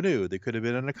been on a canoe. They could have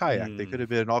been in a kayak. They could Mm, have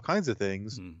been all kinds of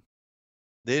things. mm,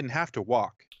 They didn't have to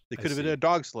walk. They I could have been in a see.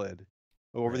 dog sled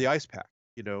over the Right. ice pack.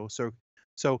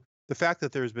 So the fact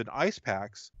that there's been ice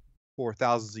packs for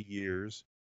thousands of years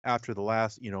after the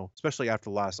last, especially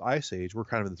after the last ice age, we're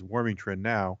kind of in this warming trend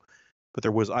now, but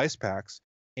there was ice packs.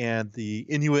 And the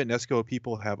Inuit and Eskimo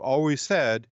people have always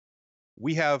said,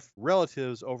 we have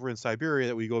relatives over in Siberia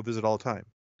that we go visit all the time.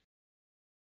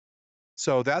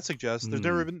 So that suggests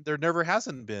there never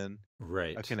hasn't been a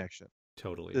Right. connection.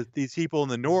 Totally. These people in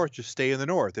the north just stay in the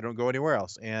north. They don't go anywhere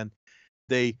else. And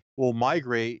they will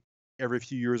migrate every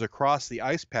few years across the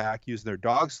ice pack using their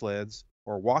dog sleds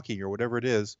or walking or whatever it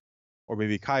is, or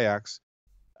maybe kayaks,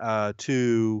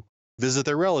 to visit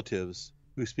their relatives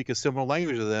who speak a similar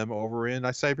language to them over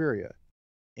in Siberia.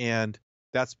 And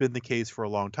that's been the case for a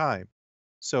long time.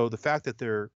 So the fact that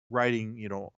they're writing,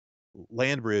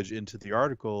 land bridge into the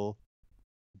article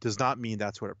does not mean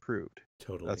that's what it proved.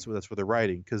 Totally. That's what they're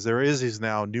writing, because there is these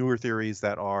now newer theories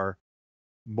that are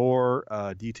more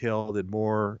detailed and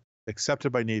more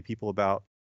accepted by Native people about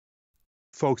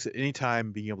folks at any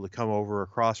time being able to come over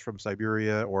across from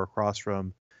Siberia or across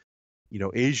from,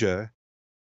 Asia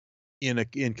in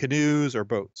canoes or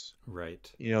boats.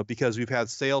 Right. Because we've had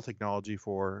sail technology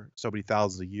for so many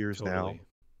thousands of years now,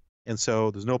 and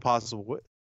so there's no possible.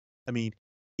 I mean,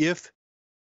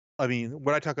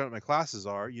 what I talk about in my classes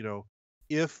are,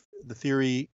 if the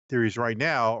theories right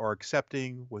now are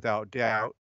accepting without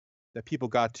doubt that people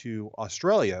got to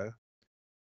Australia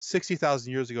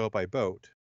 60,000 years ago by boat,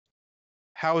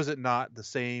 how is it not the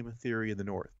same theory in the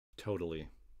north? Totally.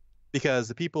 Because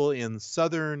the people in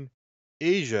southern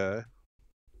Asia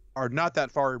are not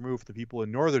that far removed from the people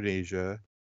in northern Asia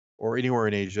or anywhere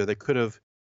in Asia that could have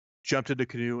jumped into a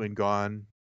canoe and gone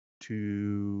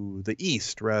to the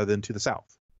east rather than to the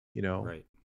south, Right.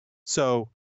 So,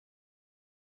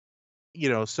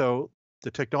 so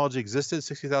the technology existed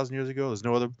 60,000 years ago. There's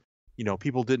no other,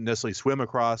 people didn't necessarily swim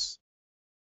across,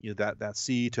 that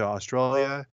sea to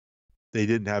Australia. They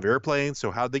didn't have airplanes. So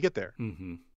how did they get there?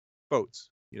 Mm-hmm. Boats,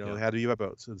 They had to be by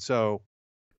boats. And so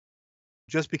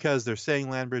just because they're saying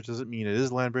land bridge doesn't mean it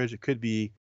is land bridge. It could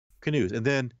be canoes. And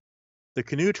then the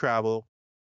canoe travel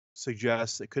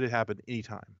suggests it could have happened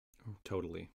anytime.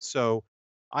 Totally. So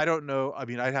I don't know. I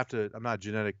mean, I'm not a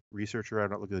genetic researcher. I'm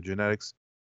not looking at the genetics.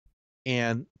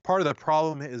 And part of the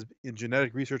problem is in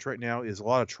genetic research right now is a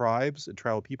lot of tribes and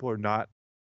tribal people are not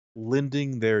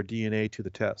lending their DNA to the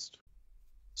test.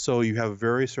 So you have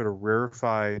very sort of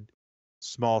rarefied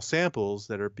small samples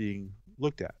that are being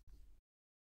looked at.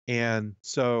 And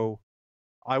so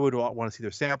I would want to see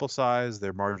their sample size,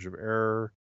 their margin of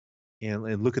error,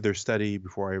 and look at their study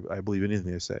before I believe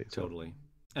anything they say. So. Totally.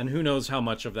 And who knows how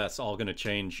much of that's all going to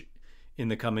change in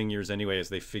the coming years anyway, as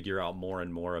they figure out more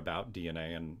and more about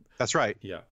DNA. And that's right.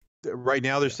 Yeah. Right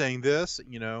now they're saying this,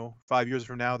 5 years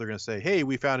from now, they're going to say, hey,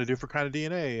 we found a different kind of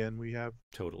DNA and we have.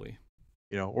 Totally.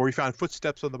 Or we found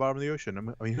footsteps on the bottom of the ocean.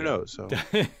 I mean, who knows? So.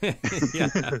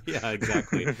 yeah,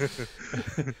 exactly.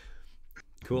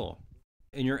 Cool.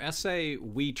 In your essay,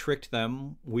 We Tricked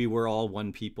Them, We Were All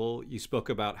One People, you spoke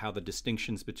about how the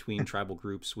distinctions between tribal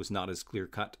groups was not as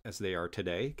clear-cut as they are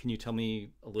today. Can you tell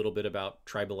me a little bit about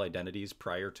tribal identities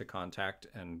prior to contact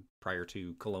and prior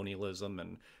to colonialism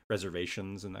and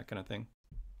reservations and that kind of thing?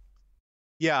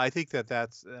 Yeah, I think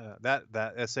that's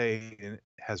that essay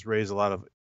has raised a lot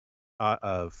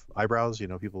of eyebrows.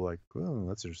 People are like, oh,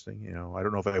 that's interesting. I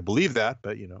don't know if I believe that,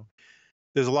 but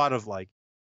there's a lot of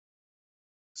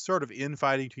sort of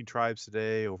infighting between tribes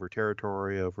today over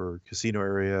territory, over casino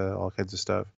area, all kinds of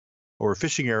stuff, over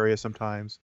fishing area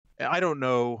sometimes. And I don't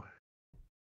know,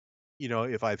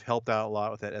 if I've helped out a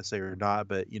lot with that essay or not,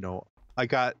 but I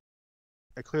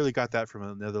clearly got that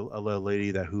from a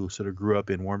lady who sort of grew up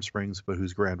in Warm Springs, but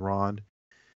who's Grand Ronde.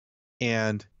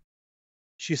 And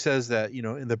she says that,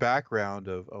 in the background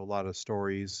of a lot of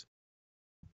stories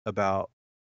about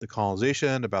the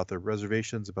colonization, about the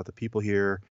reservations, about the people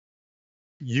here,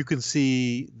 you can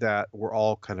see that we're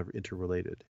all kind of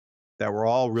interrelated, that we're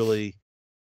all really,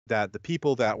 that the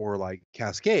people that were like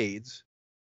Cascades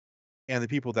and the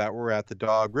people that were at the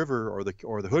Dog River or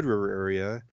the Hood River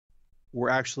area were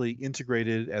actually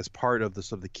integrated as part of the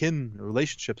sort of the kin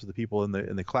relationships of the people in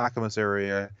the Clackamas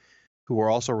area, who were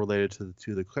also related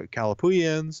to the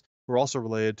Calapooians, who were also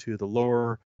related to the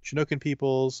lower Chinookan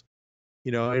peoples,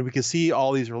 and we can see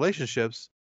all these relationships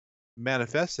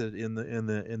manifested in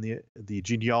the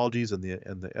genealogies and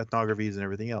the ethnographies and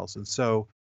everything else. And so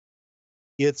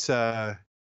it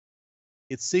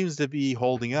seems to be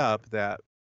holding up that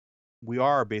we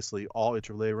are basically all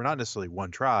interrelated. We're not necessarily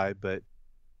one tribe, but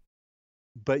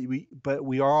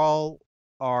we all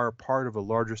are part of a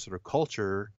larger sort of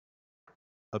culture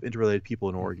of interrelated people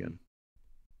in Oregon.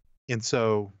 And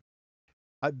so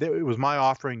it was my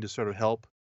offering to sort of help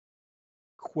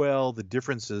quell the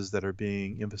differences that are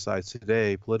being emphasized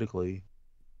today politically,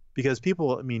 because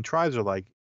tribes are like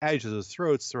edge to those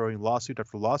throats, throwing lawsuit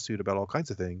after lawsuit about all kinds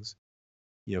of things.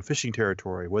 fishing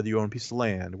territory, whether you own a piece of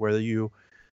land, whether you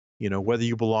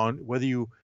belong, whether you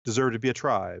deserve to be a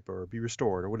tribe or be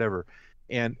restored or whatever.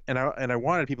 And I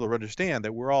wanted people to understand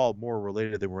that we're all more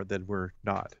related than we're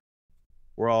not.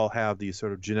 We all have these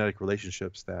sort of genetic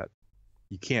relationships that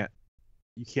you can't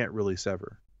really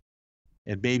sever.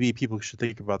 And maybe people should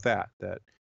think about that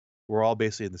we're all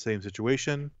basically in the same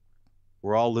situation.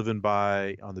 We're all living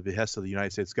on the behest of the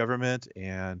United States government,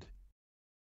 and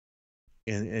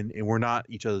we're not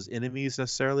each other's enemies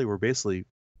necessarily. We're basically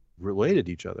related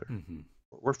to each other. Mm-hmm.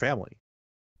 We're family.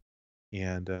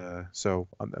 And so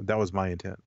that was my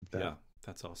intent. Yeah,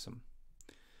 that's awesome.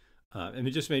 And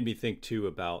it just made me think too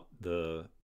about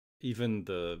even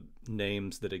the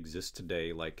names that exist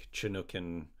today, like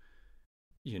Chinookan,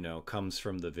 comes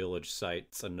from the village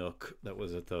site Sanook that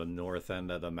was at the north end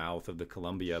of the mouth of the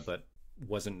Columbia, but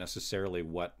wasn't necessarily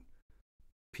what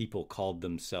people called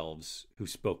themselves who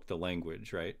spoke the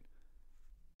language, right?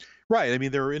 Right. I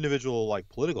mean, there were individual like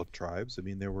political tribes. I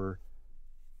mean, there were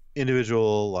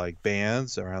individual like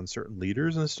bands around certain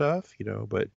leaders and stuff,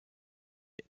 but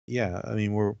yeah, I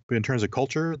mean, we're in terms of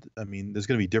culture, I mean, there's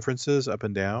going to be differences up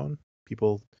and down.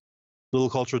 Little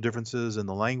cultural differences in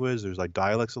the language. There's like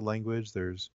dialects of language.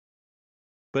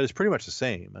 But it's pretty much the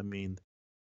same. I mean,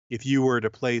 if you were to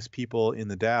place people in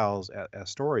the Dalles at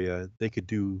Astoria, they could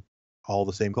do all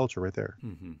the same culture right there.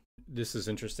 Mm-hmm. This is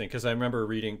interesting because I remember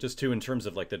reading just too in terms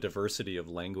of like the diversity of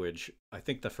language. I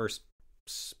think the first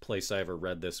place I ever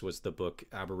read this was the book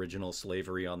Aboriginal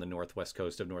Slavery on the Northwest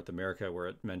Coast of North America, where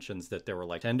it mentions that there were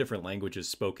like 10 different languages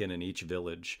spoken in each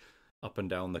village up and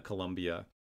down the Columbia.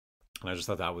 And I just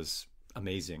thought that was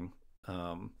amazing.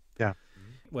 Yeah.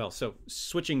 Well, so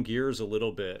switching gears a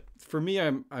little bit, for me,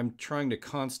 I'm trying to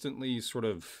constantly sort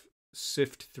of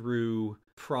sift through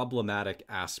problematic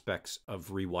aspects of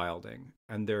rewilding.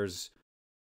 And there's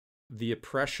the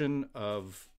oppression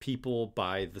of people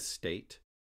by the state,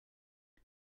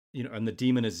 and the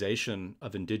demonization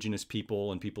of indigenous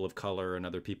people and people of color and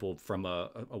other people from a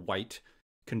white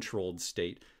controlled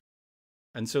state.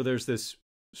 And so there's this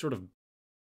sort of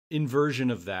inversion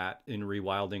of that in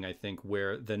rewilding, I think,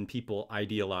 where then people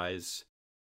idealize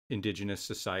indigenous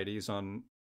societies on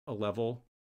a level.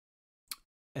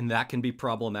 And that can be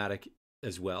problematic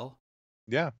as well.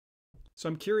 Yeah. So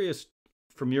I'm curious,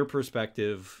 from your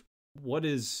perspective, what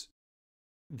is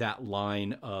that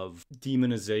line of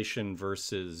demonization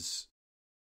versus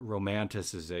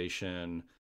romanticization?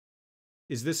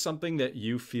 Is this something that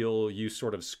you feel you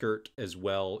sort of skirt as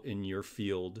well in your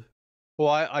field? Well,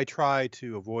 I try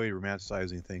to avoid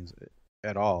romanticizing things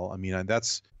at all. I mean,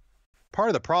 that's part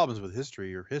of the problems with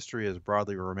history. Or history has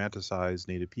broadly romanticized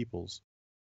Native peoples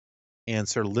and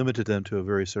sort of limited them to a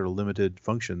very sort of limited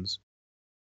functions.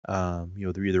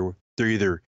 They're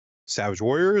either savage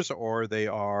warriors or they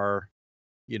are,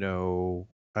 I don't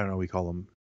know, we call them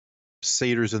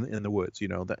satyrs in the woods.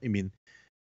 I mean,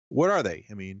 what are they?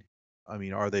 I mean,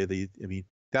 are they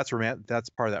that's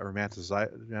part of that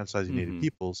romanticizing Native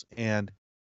peoples, and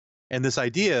this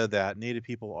idea that Native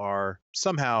people are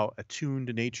somehow attuned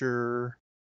to nature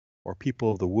or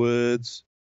people of the woods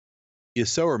is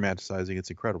so romanticizing, it's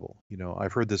incredible.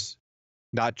 I've heard this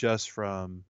not just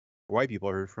from white people,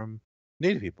 I heard from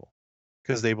Native people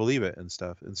because they believe it and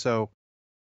stuff.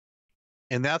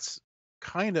 And that's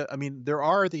kind of, I mean, there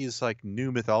are these like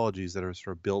new mythologies that are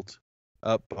sort of built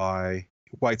up by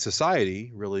white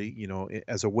society, really,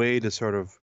 as a way to sort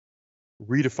of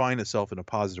redefine itself in a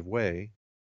positive way.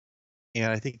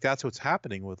 And I think that's what's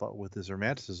happening with this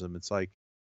romanticism. It's like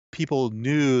people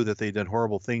knew that they'd done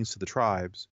horrible things to the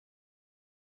tribes,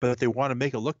 but they want to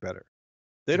make it look better.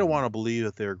 They don't want to believe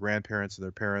that their grandparents and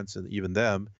their parents and even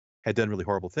them had done really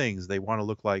horrible things. They want to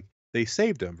look like they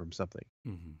saved them from something.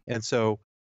 Mm-hmm. And so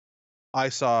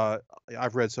I've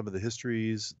read some of the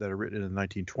histories that are written in the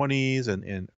 1920s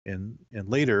and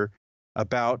later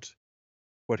about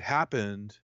what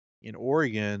happened in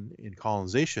Oregon in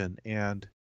colonization. And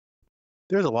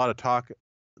there's a lot of talk.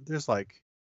 There's like,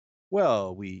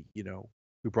 well, we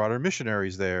brought our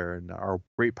missionaries there, and our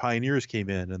great pioneers came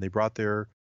in, and they brought their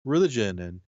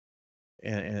religion,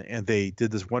 and they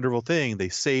did this wonderful thing. They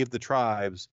saved the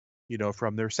tribes,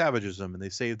 from their savagism, and they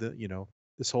saved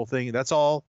this whole thing. That's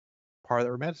all part of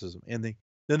that romanticism. And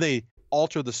then they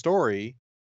alter the story,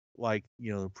 like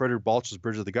Frederick Balch's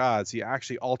Bridge of the Gods. He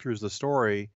actually alters the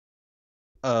story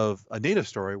of a Native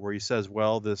story where he says,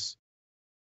 well, this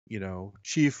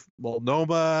Chief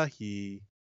Multnomah, he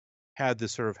had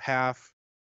this sort of half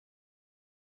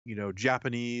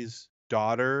Japanese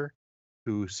daughter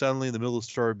who suddenly in the middle of the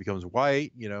story becomes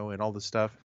white, and all this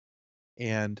stuff.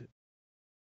 And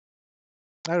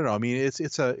I don't know. I mean,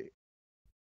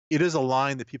 it is a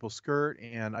line that people skirt,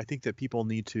 and I think that people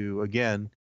need to, again,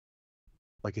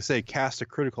 like I say, cast a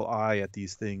critical eye at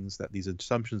these things, that these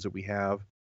assumptions that we have.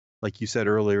 Like you said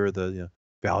earlier, the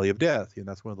Valley of Death,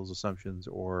 that's one of those assumptions,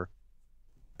 or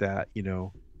that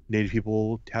Native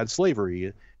people had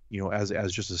slavery,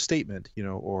 as just a statement,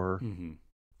 or Mm-hmm.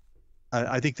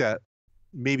 I think that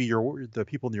maybe the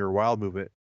people in your wild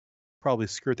movement probably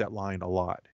skirt that line a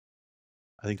lot.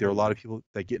 I think there are a lot of Totally. people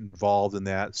that get involved in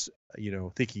that,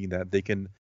 thinking that they can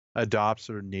adopt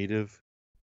sort of native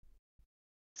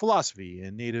philosophy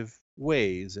and native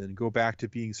ways and go back to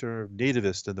being sort of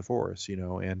nativist in the forest,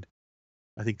 and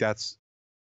I think that's,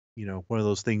 one of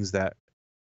those things that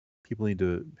people need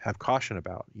to have caution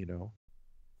about,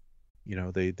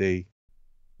 they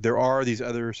there are these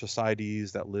other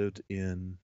societies that lived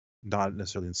in, not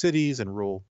necessarily in cities and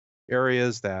rural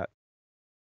areas, that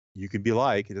you can be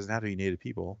like. It doesn't have to be native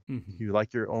people. You Mm-hmm. can be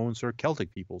like your own sort of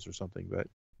Celtic peoples or something,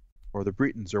 or the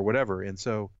Britons or whatever. And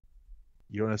so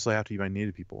you don't necessarily have to be by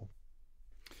native people.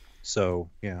 So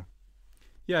yeah,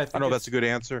 Yeah, I I think know that's it's a good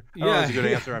answer. I don't know if yeah, that's a good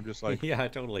yeah, answer. I'm just like yeah,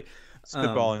 totally. Um,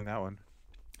 spitballing that one.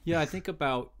 yeah, I think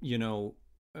about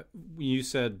you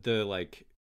said the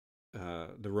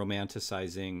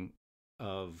romanticizing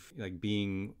of like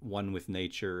being one with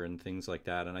nature and things like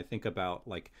that, and I think about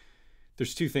like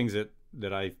there's two things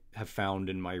that I have found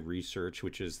in my research,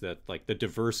 which is that like the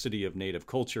diversity of native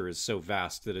culture is so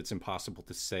vast that it's impossible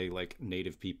to say like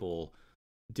native people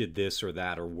did this or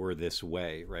that or were this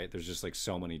way, right? There's just like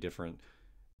so many different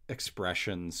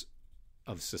expressions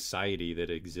of society that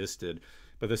existed.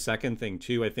 But the second thing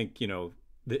too, I think,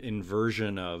 the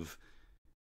inversion of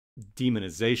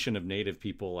demonization of native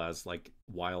people as like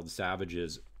wild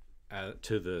savages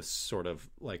to the sort of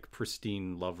like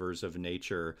pristine lovers of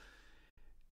nature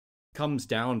comes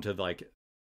down to like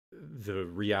the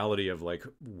reality of like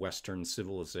Western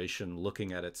civilization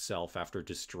looking at itself after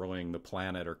destroying the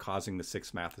planet or causing the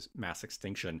sixth mass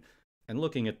extinction and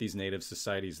looking at these native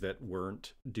societies that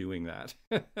weren't doing that.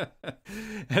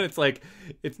 And it's like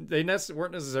they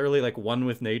weren't necessarily like one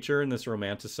with nature in this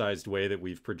romanticized way that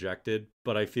we've projected,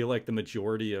 but I feel like the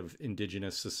majority of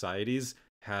indigenous societies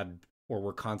had or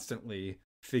were constantly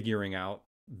figuring out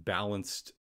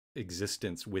balanced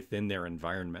existence within their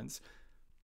environments.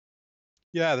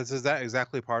 Yeah, this is that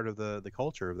exactly part of the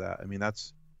culture of that. I mean,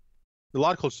 that's a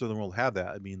lot of cultures in the world have that.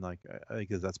 I mean, like I think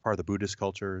that's part of the Buddhist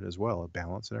culture as well, of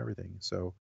balance and everything.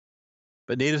 So,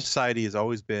 but native society has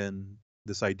always been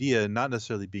this idea, not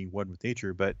necessarily being one with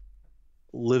nature, but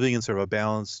living in sort of a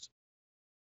balanced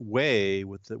way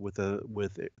with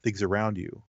things around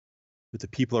you, with the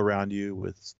people around you,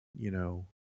 with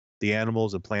the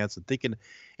animals and plants,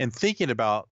 and thinking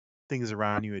about things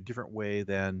around you a different way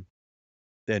than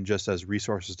just as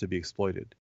resources to be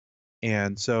exploited.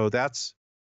 And so that's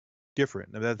different.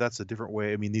 I mean, that's a different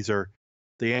way. I mean, these are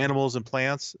the animals and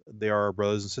plants. They are our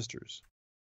brothers and sisters.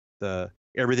 The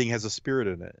Everything has a spirit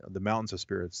in it. The mountains have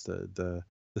spirits. The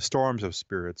storms have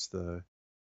spirits. The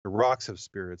rocks have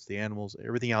spirits. The animals,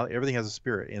 everything has a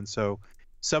spirit. And so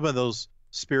some of those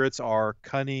spirits are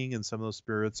cunning, and some of those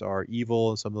spirits are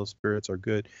evil, and some of those spirits are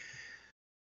good.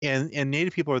 And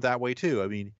native people are that way too. I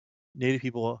mean, native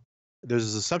people. There's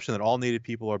this assumption that all native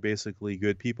people are basically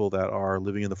good people that are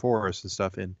living in the forest and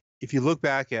stuff. And if you look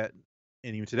back at,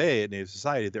 and even today at native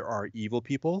society, there are evil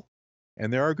people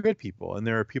and there are good people, and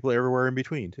there are people everywhere in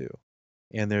between too.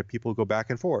 And there are people who go back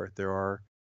and forth. There are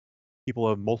people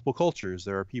of multiple cultures.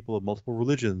 There are people of multiple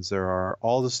religions. There are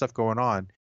all this stuff going on.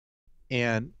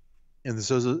 And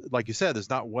so, like you said, there's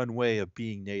not one way of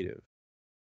being native.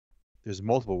 There's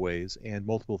multiple ways and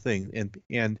multiple things.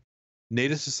 And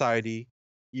native society,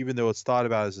 even though it's thought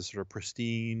about as a sort of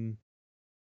pristine,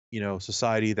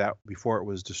 society that before it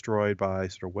was destroyed by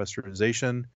sort of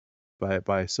westernization,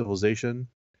 by civilization,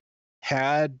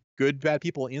 had good, bad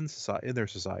people in their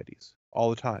societies all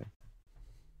the time.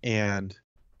 And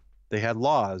they had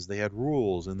laws, they had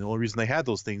rules, and the only reason they had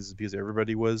those things is because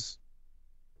everybody would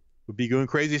be doing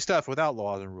crazy stuff without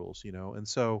laws and rules, And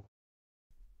so,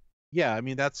 yeah, I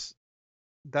mean that's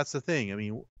the thing. I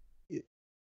mean, it,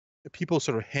 people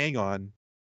sort of hang on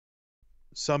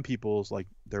some people's like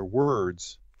their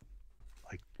words,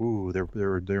 like ooh,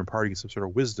 they're imparting some sort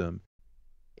of wisdom,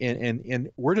 and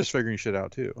we're just figuring shit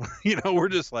out too. We're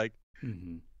just like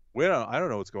Mm-hmm. I don't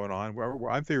know what's going on.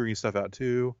 I'm figuring stuff out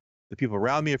too. The people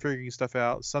around me are figuring stuff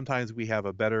out. Sometimes we have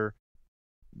a better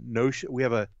notion. We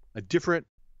have a different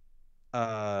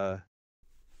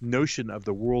notion of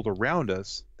the world around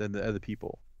us than the other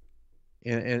people.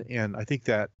 And I think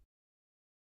that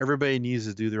everybody needs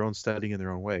to do their own studying in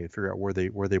their own way and figure out where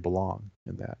they belong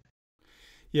in that.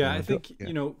 Yeah, I think, Yeah.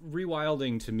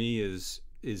 rewilding to me is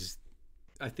is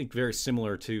I think very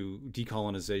similar to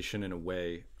decolonization in a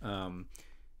way,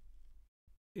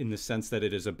 in the sense that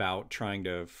it is about trying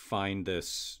to find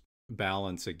this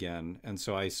balance again. And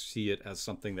so I see it as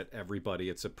something that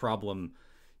it's a problem,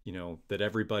 that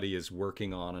everybody is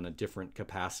working on in a different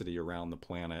capacity around the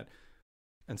planet.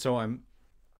 And so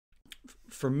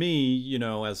for me,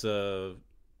 as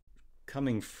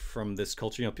coming from this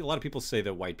culture, a lot of people say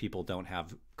that white people don't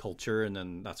have culture and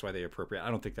then that's why they appropriate.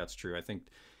 I don't think that's true. I think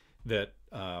that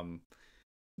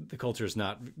the culture is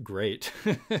not great.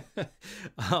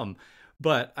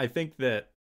 But I think that,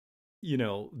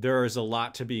 there is a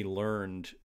lot to be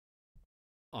learned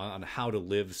on how to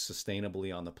live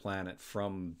sustainably on the planet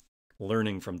from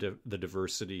learning from the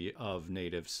diversity of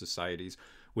native societies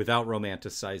without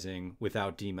romanticizing,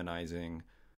 without demonizing.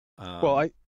 Well,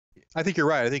 I think you're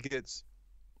right. I think it's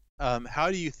how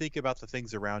do you think about the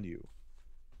things around you?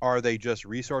 Are they just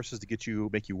resources to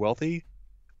make you wealthy,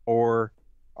 or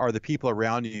are the people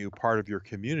around you part of your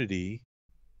community?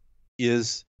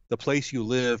 Is the place you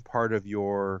live part of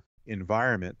your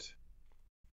environment?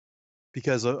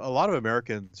 Because a lot of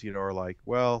Americans, are like,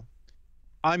 well,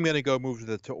 I'm going to go move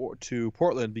to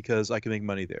Portland because I can make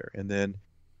money there, and then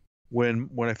when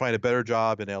I find a better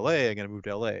job in LA, I'm going to move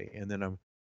to LA, and then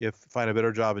if I find a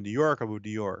better job in New York, I'll move to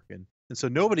New York, and so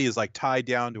nobody is like tied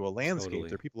down to a landscape.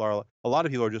 Totally. A lot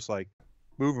of people are just like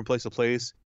moving from place to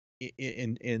place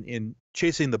in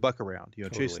chasing the buck around,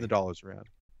 Totally. chasing the dollars around,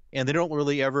 and they don't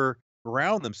really ever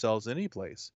ground themselves in any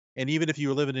place. And even if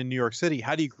you're living in New York City,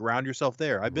 how do you ground yourself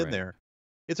there? I've been Right. there.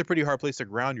 It's a pretty hard place to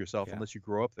ground yourself Yeah. unless you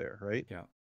grow up there, right? Yeah.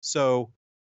 So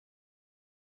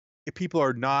if people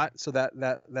are not, so that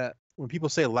when people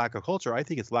say lack of culture, I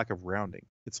think it's lack of grounding.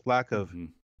 It's lack of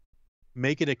Mhm.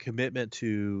 making a commitment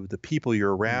to the people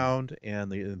you're around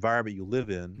and the environment you live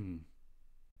in, Mm.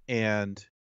 and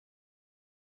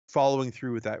following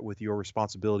through with that, with your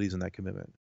responsibilities and that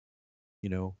commitment.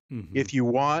 Mhm. If you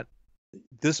want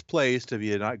this place to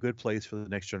be a not good place for the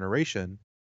next generation,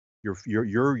 your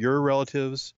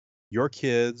relatives, your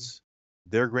kids,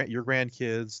 your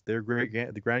grandkids, the great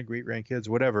grandkids,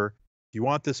 whatever. If you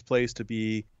want this place to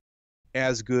be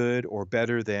as good or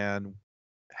better than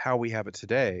how we have it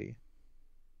today,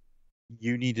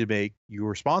 you're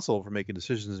responsible for making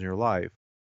decisions in your life.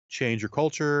 Change your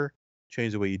culture,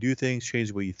 change the way you do things, change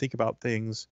the way you think about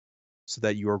things, so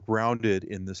that you are grounded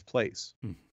in this place,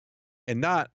 Mm.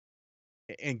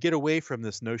 and get away from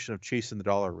this notion of chasing the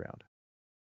dollar around.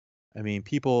 I mean,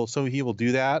 some people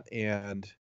do that,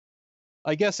 and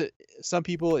I guess some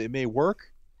people it may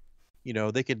work.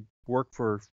 They could work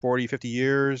for 40, 50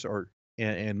 years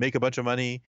and make a bunch of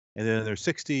money, and then in their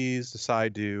 60s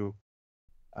decide to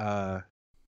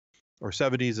or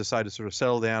 70s decide to sort of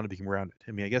settle down and become grounded.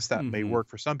 I mean, I guess that may Mhm. work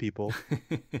for some people,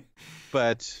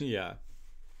 but Yeah.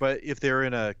 if they're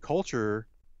in a culture,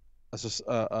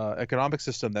 economic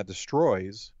system that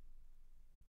destroys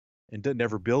and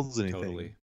never builds anything,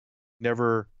 Totally.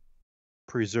 never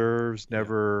preserves, Yeah.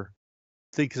 never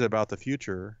thinks about the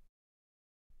future,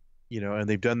 and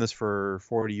they've done this for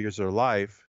 40 years of their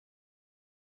life,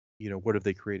 what have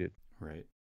they created? Right.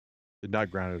 They're not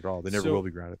grounded at all. They never will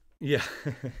be grounded. Yeah.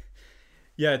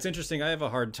 Yeah, it's interesting. I have a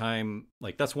hard time,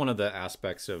 like that's one of the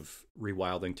aspects of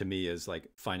rewilding to me, is like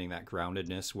finding that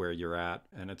groundedness where you're at.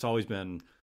 And it's always been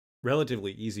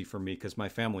relatively easy for me because my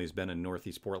family has been in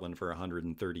Northeast Portland for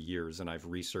 130 years, and I've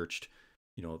researched,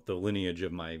 the lineage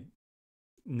of my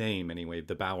name anyway,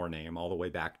 the Bauer name, all the way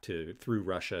back through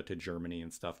Russia to Germany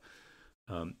and stuff.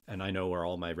 And I know where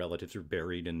all my relatives are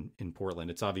buried in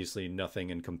Portland. It's obviously nothing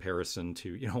in comparison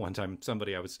to, one time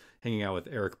I was hanging out with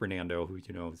Eric Bernando, who,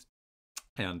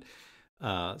 and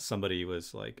somebody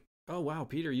was like, "Oh wow,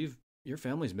 Peter, your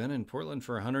family's been in Portland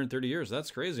for 130 years.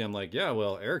 That's crazy." I'm like, "Yeah,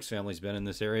 well, Eric's family's been in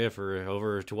this area for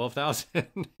over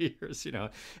 12,000 years,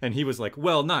 And he was like,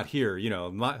 "Well, not here,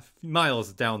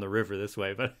 miles down the river this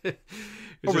way, but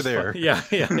over there." Yeah,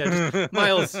 just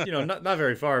miles, not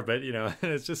very far, but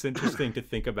it's just interesting to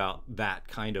think about that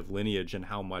kind of lineage and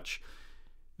how much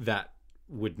that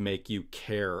would make you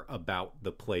care about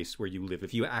the place where you live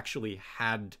if you actually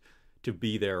had to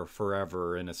be there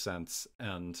forever, in a sense,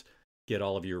 and get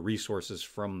all of your resources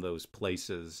from those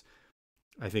places.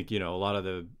 I think, a lot of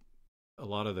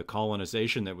the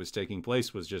colonization that was taking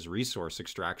place was just resource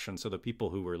extraction. So the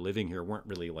people who were living here weren't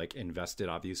really like invested,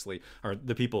 obviously, or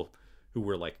the people who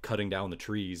were like cutting down the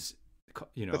trees,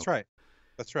 That's right.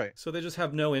 So they just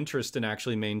have no interest in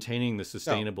actually maintaining the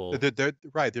sustainable. No, they're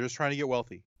right. They're just trying to get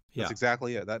wealthy. That's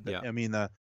exactly it. Yeah. I mean, the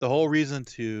whole reason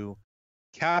to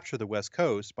capture the West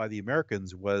Coast by the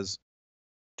Americans was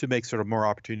to make sort of more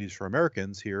opportunities for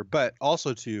Americans here, but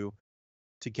also to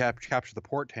to capture the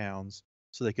port towns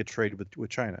so they could trade with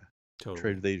China, trade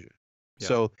Totally. with Asia. Yeah.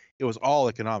 So it was all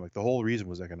economic. The whole reason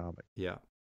was economic. Yeah.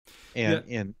 Yeah.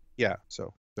 And yeah,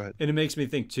 so go ahead. And it makes me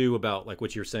think too about like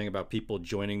what you're saying about people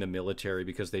joining the military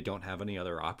because they don't have any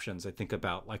other options. I think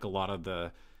about like a lot of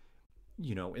the,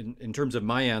 in terms of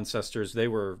my ancestors, they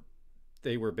were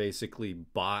basically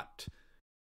bought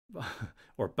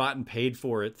or bought and paid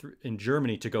for it in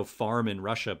Germany to go farm in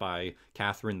Russia by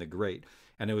Catherine the Great.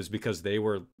 And it was because they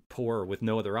were poor with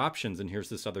no other options. And here's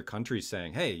this other country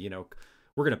saying, hey,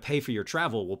 we're going to pay for your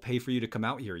travel. We'll pay for you to come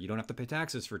out here. You don't have to pay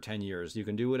taxes for 10 years. You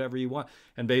can do whatever you want.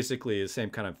 And basically the same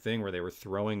kind of thing where they were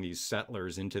throwing these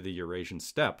settlers into the Eurasian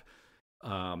steppe,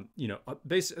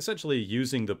 essentially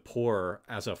using the poor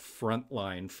as a front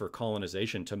line for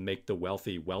colonization to make the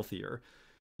wealthy wealthier.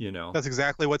 That's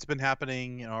exactly what's been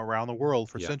happening, around the world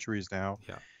for Yeah. centuries now.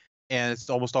 Yeah. And it's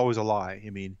almost always a lie. I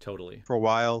mean, Totally. for a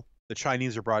while, the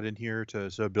Chinese are brought in here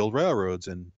to build railroads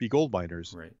and be gold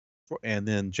miners. Right. And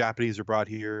then Japanese are brought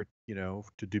here,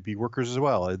 to be workers as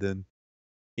well. And then,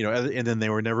 and then they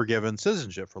were never given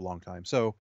citizenship for a long time.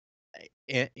 So,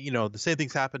 and, the same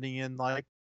thing's happening in like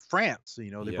France. They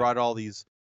Yeah. brought all these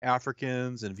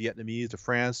Africans and Vietnamese to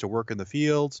France to work in the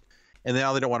fields, and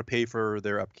now they don't want to pay for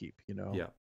their upkeep. Yeah.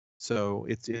 So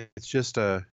it's just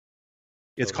it's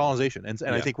Totally. colonization, and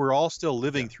I Yeah. think we're all still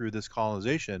living Yeah. through this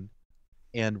colonization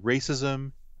and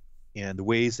racism, and the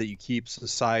ways that you keep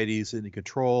societies in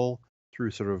control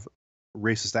through sort of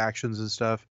racist actions and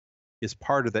stuff is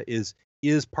part of that, is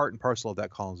part and parcel of that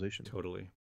colonization.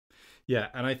 Totally. Yeah.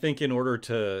 And I think in order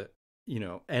to,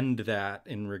 end that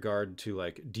in regard to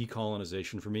like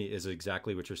decolonization for me is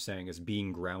exactly what you're saying, is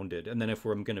being grounded. And then if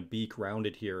I'm going to be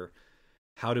grounded here,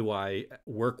 how do I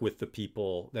work with the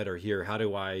people that are here? How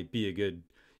do I be a good,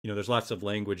 there's lots of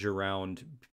language around,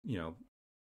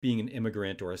 being an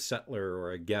immigrant or a settler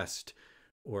or a guest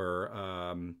or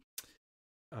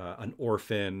an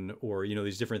orphan or,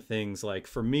 these different things. Like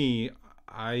for me,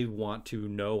 I want to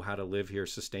know how to live here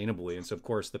sustainably. And so, of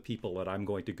course, the people that I'm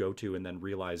going to go to and then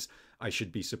realize I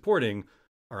should be supporting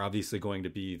are obviously going to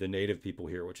be the native people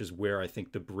here, which is where I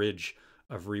think the bridge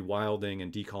of rewilding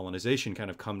and decolonization kind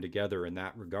of come together in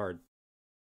that regard.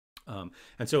 And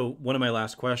so one of my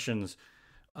last questions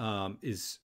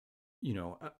is,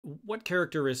 what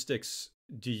characteristics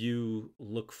do you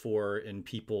look for in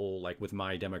people like with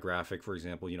my demographic, for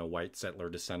example, white settler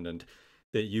descendant,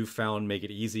 that you found make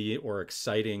it easy or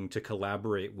exciting to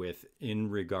collaborate with in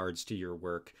regards to your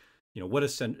work?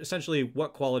 Essentially,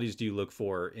 what qualities do you look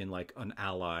for in like an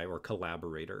ally or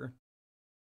collaborator?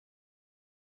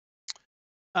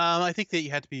 I think that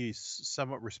you have to be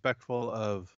somewhat respectful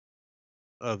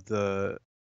of the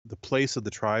place of the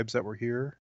tribes that were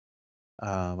here.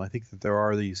 I think that there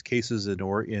are these cases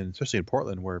especially in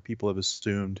Portland, where people have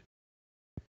assumed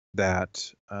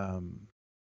that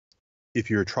if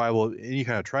you're tribal, any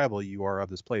kind of tribal, you are of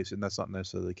this place, and that's not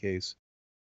necessarily the case.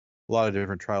 A lot of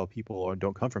different tribal people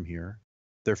don't come from here.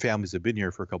 Their families have been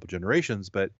here for a couple generations,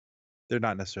 but they're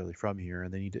not necessarily from here,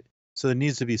 and so there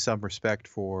needs to be some respect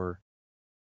for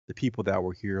the people that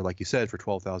were here, like you said, for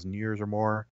 12,000 years or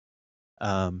more.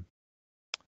 I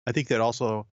think that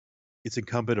also it's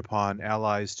incumbent upon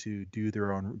allies to do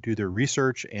their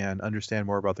research and understand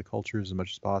more about the cultures as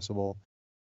much as possible,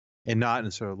 and not in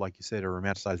sort of, like you said, a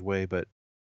romanticized way, but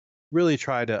really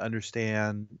try to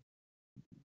understand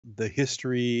the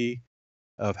history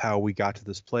of how we got to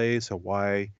this place, of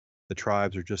why the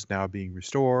tribes are just now being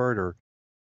restored, or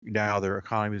now their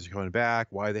economies are coming back,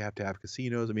 why they have to have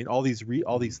casinos. I mean, all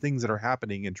these things that are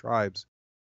happening in tribes,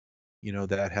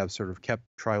 that have sort of kept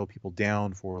tribal people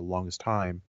down for the longest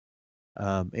time.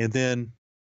 And then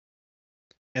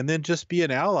just be an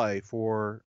ally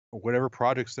for whatever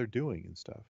projects they're doing and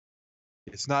stuff.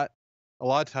 It's not, a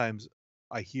lot of times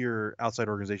I hear outside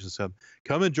organizations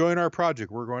come and join our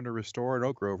project. We're going to restore an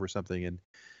oak grove or something. And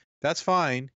that's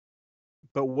fine.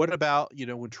 But what about,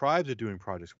 when tribes are doing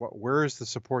projects? Where is the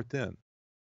support then?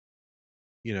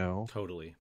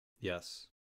 Totally. Yes.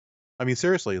 I mean,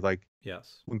 seriously, like,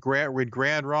 yes, when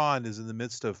Grand Ronde is in the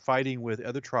midst of fighting with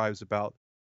other tribes about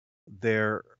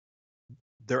their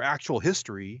actual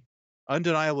history,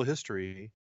 undeniable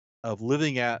history of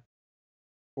living at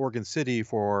Oregon City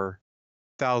for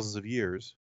thousands of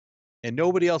years, and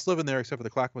nobody else living there except for the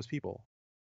Clackamas people.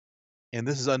 And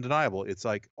this is undeniable. It's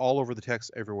like all over the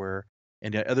text everywhere.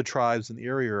 And yet other tribes in the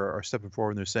area are stepping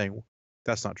forward and they're saying,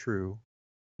 that's not true.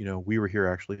 We were here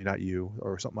actually, not you,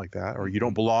 or something like that, or you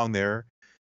don't belong there.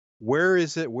 Where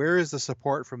is it? Where is the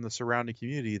support from the surrounding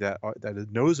community that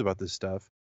knows about this stuff,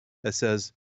 that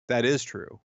says that is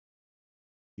true?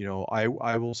 I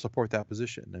will support that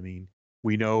position. I mean,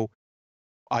 we know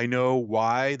I know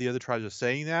why the other tribes are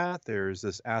saying that. There's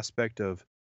this aspect of,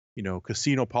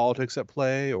 casino politics at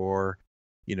play, or,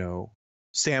 you know,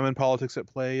 salmon politics at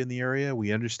play in the area.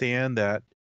 We understand that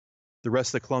the rest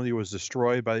of the Columbia was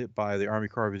destroyed by the Army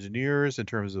Corps of Engineers in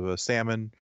terms of a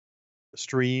salmon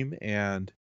stream,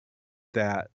 and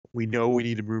that we know we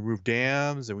need to remove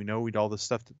dams, and we know we need all this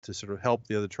stuff to sort of help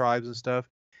the other tribes and stuff.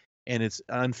 And it's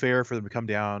unfair for them to come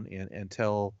down and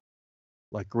tell,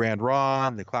 like, Grand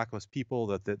Ronde, the Clackamas people,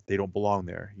 that they don't belong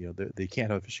there. They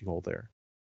can't have a fishing hole there.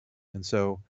 And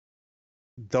so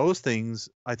those things,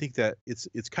 I think that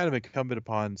it's kind of incumbent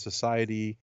upon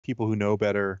society, people who know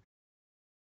better,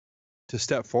 to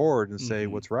step forward and say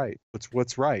what's right,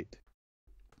 what's right,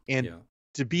 and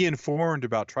to be informed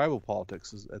about tribal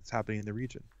politics that's happening in the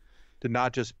region, to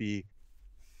not just be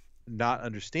not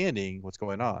understanding what's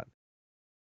going on.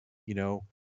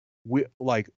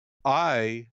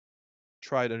 I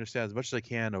try to understand as much as I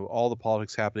can of all the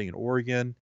politics happening in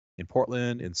Oregon, in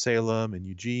Portland, in Salem, in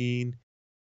Eugene.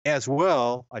 As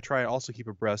well, I try and also keep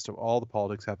abreast of all the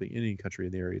politics happening in Indian country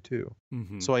in the area too.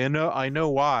 So I know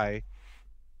why,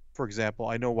 for example,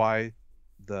 I know why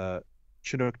the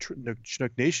Chinook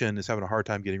Nation is having a hard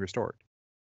time getting restored.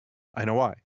 I know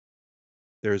why.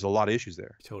 There's a lot of issues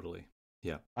there. Totally.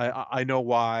 Yeah. I know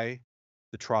why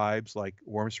the tribes like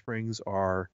Warm Springs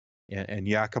and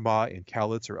Yakima and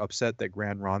Cowlitz are upset that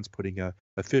Grand Ronde's putting a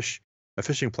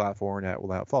fishing platform at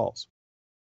Willamette Falls.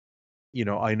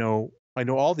 I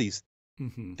know all these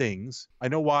things. I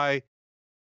know why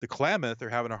the Klamath are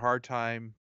having a hard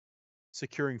time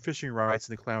securing fishing rights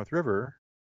in the Klamath River.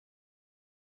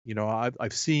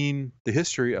 I've seen the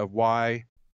history of why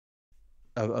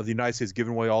of the United States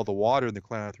giving away all the water in the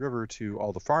Klamath River to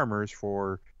all the farmers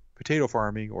for potato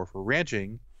farming or for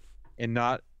ranching, and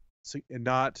not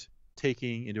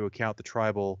taking into account the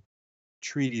tribal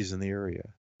treaties in the area.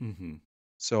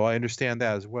 So I understand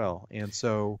that as well. And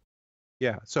so,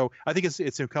 yeah, so I think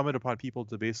it's incumbent upon people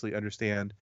to basically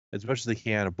understand as much as they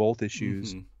can of both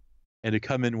issues, and to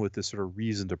come in with this sort of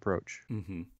reasoned approach.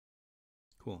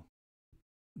 Cool.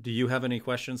 Do you have any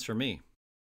questions for me?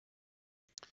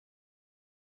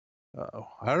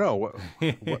 I don't know. What,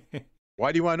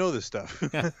 why do you want to know this stuff?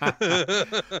 Why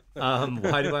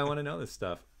do I want to know this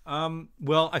stuff?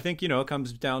 Well, I think, it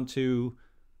comes down to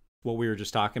what we were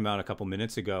just talking about a couple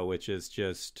minutes ago, which is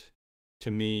just,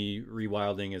 to me,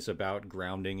 rewilding is about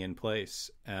grounding in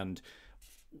place. And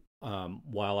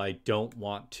while I don't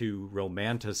want to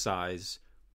romanticize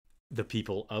the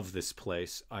people of this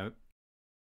place, I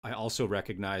also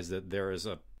recognize that there is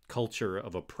a culture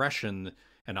of oppression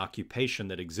and occupation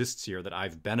that exists here that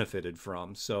I've benefited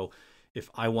from. So if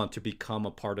I want to become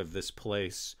a part of this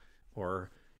place, or,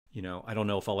 I don't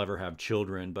know if I'll ever have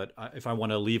children, but if I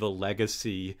want to leave a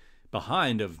legacy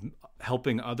behind of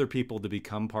helping other people to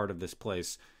become part of this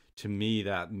place, to me,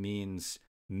 that means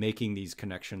making these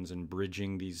connections and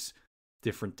bridging these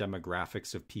different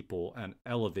demographics of people and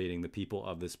elevating the people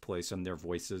of this place and their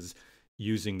voices,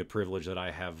 using the privilege that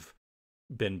I have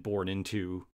been born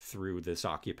into through this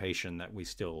occupation that we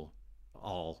still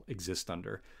all exist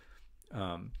under.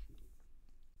 And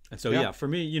so, yeah, for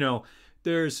me,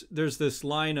 there's this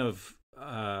line of,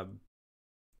 I'm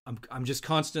just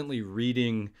constantly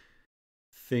reading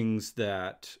things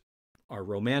that are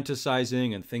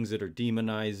romanticizing and things that are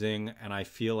demonizing. And I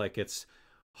feel like it's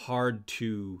hard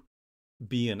to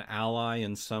be an ally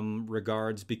in some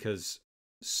regards, because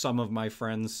some of my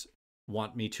friends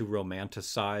want me to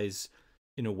romanticize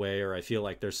in a way, or I feel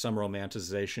like there's some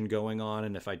romanticization going on.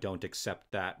 And if I don't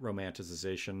accept that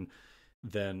romanticization,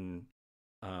 then,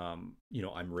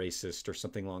 I'm racist or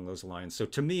something along those lines. So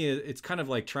to me, it's kind of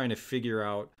like trying to figure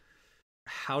out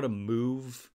how to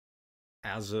move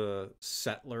as a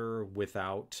settler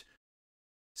without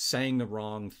saying the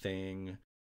wrong thing,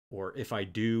 or if I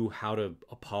do, how to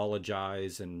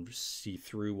apologize and see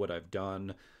through what I've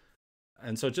done.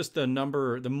 And so just the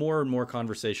more and more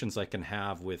conversations I can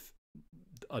have with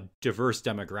a diverse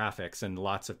demographics and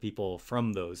lots of people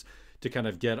from those, to kind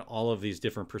of get all of these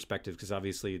different perspectives, because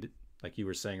obviously, like you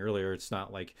were saying earlier, it's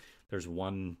not like there's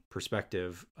one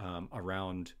perspective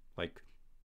around, like,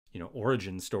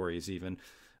 origin stories even.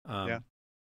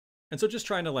 And so just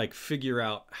trying to, like, figure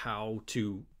out how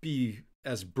to be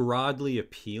as broadly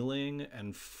appealing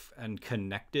and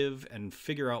connective, and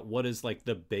figure out what is, like,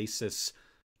 the basis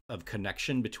of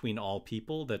connection between all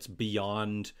people that's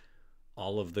beyond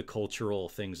all of the cultural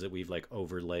things that we've, like,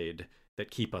 overlaid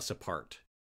that keep us apart.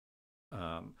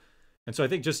 And so I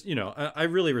think just, I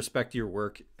really respect your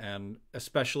work, and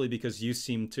especially because you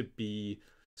seem to be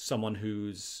someone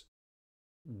who's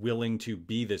willing to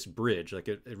be this bridge. Like,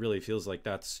 it really feels like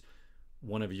that's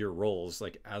one of your roles,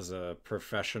 like as a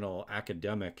professional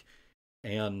academic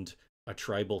and a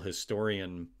tribal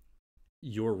historian,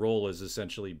 your role is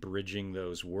essentially bridging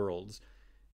those worlds.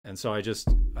 And so I just,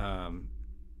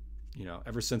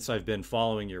 ever since I've been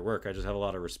following your work, I just have a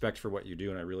lot of respect for what you do,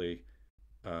 and I really,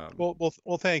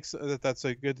 Well, thanks. That's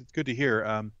a good to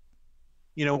hear.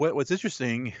 What's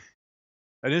interesting,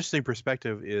 an interesting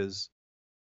perspective is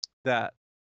that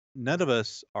none of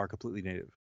us are completely native.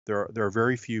 There are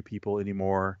very few people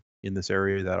anymore in this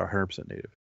area that are 100%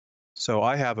 native. So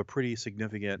I have a pretty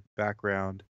significant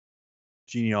background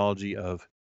genealogy of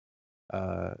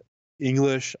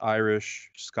English, Irish,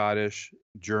 Scottish,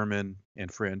 German,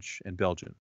 and French, and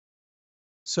Belgian.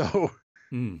 So,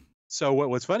 so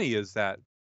what's funny is that,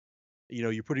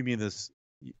 you're putting me in this.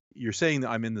 You're saying that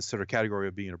I'm in this sort of category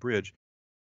of being a bridge,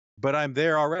 but I'm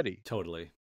there already.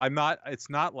 Totally. I'm not. It's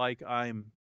not like I'm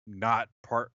not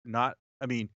part. Not. I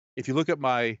mean, if you look at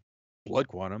my blood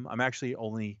quantum, I'm actually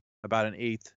only about an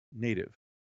eighth native.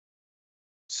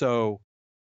 So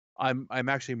I'm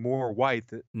actually more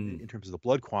white in terms of the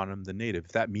blood quantum than native,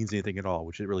 if that means anything at all,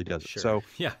 which it really doesn't. Sure. So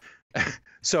yeah.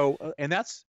 And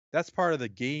that's part of the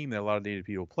game that a lot of native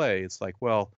people play. It's like,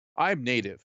 well, I'm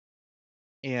native,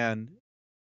 and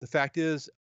the fact is,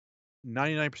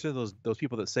 99% of those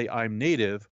people that say I'm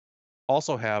native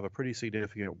also have a pretty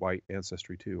significant white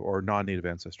ancestry too, or non-native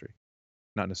ancestry.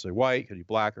 Not necessarily white, could be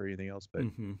black or anything else, but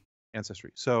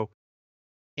ancestry. So,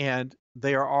 and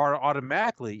they are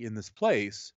automatically in this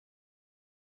place,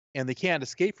 and they can't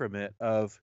escape from it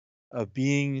of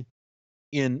being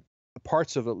in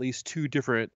parts of at least two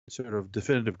different sort of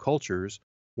definitive cultures.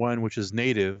 One which is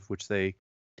native, which they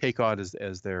take on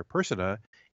as their persona,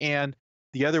 and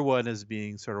the other one is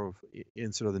being sort of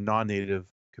in sort of the non-native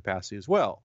capacity as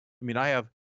well. I mean,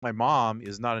 my mom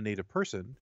is not a native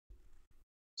person,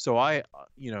 so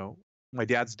my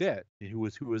dad's dead, who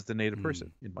was the native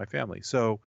person in my family.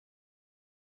 So,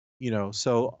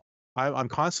 so I'm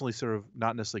constantly sort of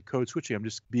not necessarily code switching. I'm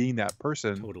just being that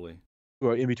person. Totally. Who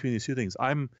are in between these two things.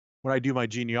 When I do my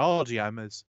genealogy, I'm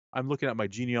looking at my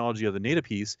genealogy of the native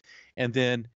piece, and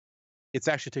then it's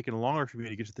actually taken longer for me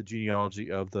to get to the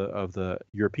genealogy of the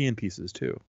European pieces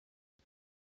too.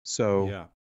 So yeah.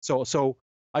 So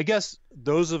I guess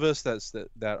those of us that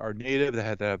are native,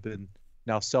 that have been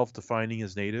now self-defining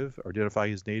as native, or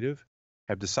identifying as native,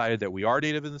 have decided that we are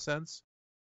native in the sense,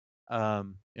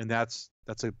 and that's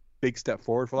a big step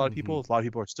forward for a lot of people. A lot of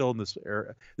people are still in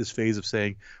this phase of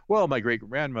saying, well, my great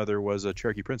grandmother was a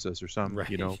Cherokee princess or some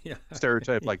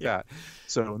stereotype like that.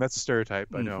 So that's a stereotype,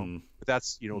 I know, but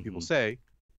that's what people say,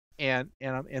 and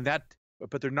that,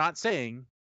 but they're not saying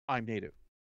I'm native,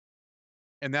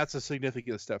 and that's a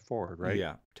significant step forward, right?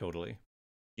 Yeah, totally.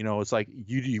 It's like,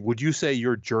 would you say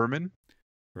you're German?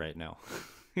 Right now.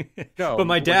 No, but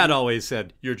my dad always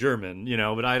said you're German,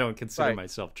 but I don't consider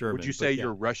myself German. Would you say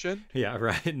you're Russian? Yeah,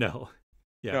 right. No.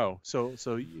 Yeah. No.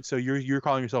 So you're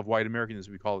calling yourself white American, as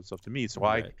we call it stuff to me. So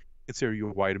I consider you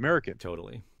a white American.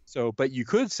 Totally. So, but you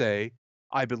could say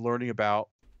I've been learning about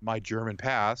my German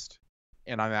past,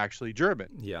 and I'm actually German.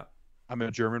 Yeah. I'm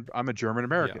a German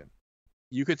American. Yeah.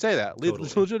 You could say that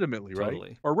legitimately, right?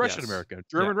 Totally. Or Russian American,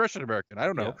 German Russian American. I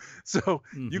don't know. Yeah. So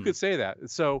you could say that.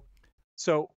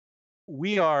 So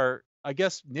we are, I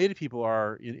guess, native people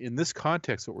are in this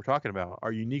context, what we're talking about,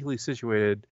 are uniquely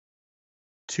situated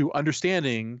to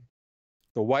understanding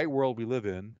the white world we live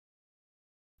in.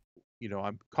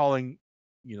 I'm calling,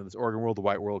 this Oregon world the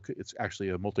white world. It's actually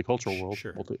a multicultural world,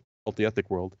 sure. multi-ethnic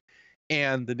world,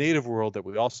 and the native world that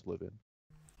we also live in.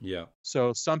 Yeah.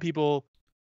 So some people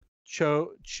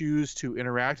choose to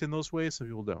interact in those ways. Some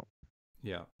people don't.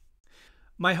 Yeah.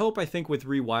 My hope, I think, with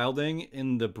Rewilding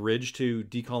in the bridge to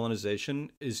decolonization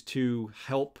is to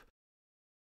help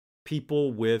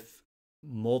people with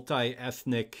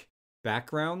multi-ethnic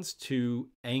backgrounds to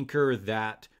anchor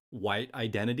that white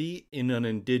identity in an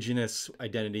indigenous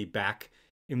identity back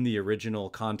in the original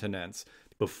continents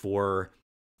before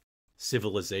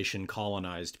civilization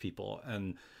colonized people.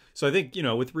 And so I think,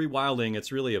 with Rewilding,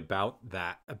 it's really about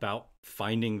that, about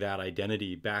finding that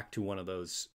identity back to one of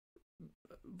those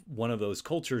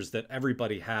cultures that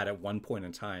everybody had at one point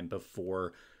in time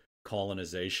before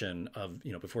colonization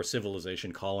before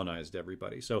civilization colonized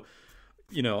everybody. So,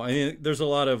 I mean, there's a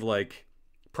lot of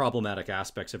problematic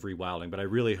aspects of Rewilding, but I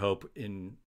really hope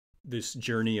in this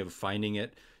journey of finding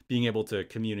it, being able to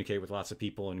communicate with lots of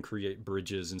people and create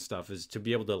bridges and stuff, is to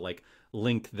be able to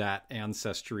link that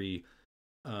ancestry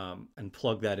and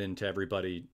plug that into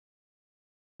everybody.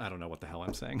 I don't know what the hell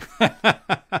I'm saying.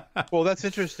 Well, that's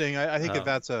interesting. I think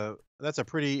that's a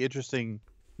pretty interesting.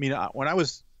 I mean, when I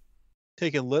was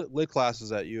taken lit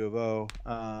classes at U of O.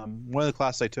 One of the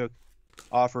classes I took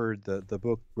offered the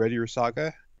book Red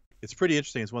Saga. It's pretty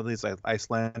interesting. It's one of these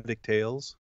Icelandic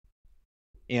tales,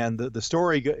 and the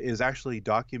story is actually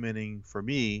documenting for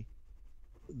me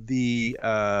the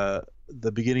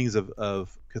beginnings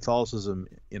of Catholicism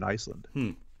in Iceland.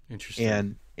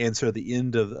 Interesting. And sort of the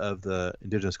end of the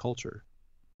indigenous culture.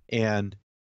 And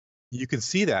you can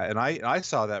see that, and I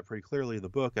saw that pretty clearly in the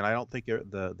book, and I don't think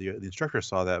the instructor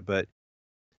saw that, but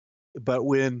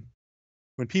when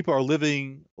people are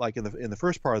living like in the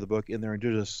first part of the book in their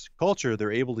indigenous culture,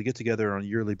 they're able to get together on a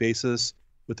yearly basis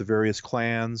with the various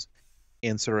clans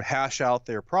and sort of hash out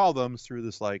their problems through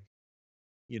this with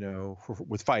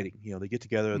fighting. They get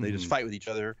together and they just fight with each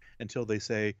other until they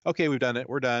say, okay, we've done it,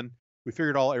 we're done, we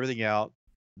figured everything out.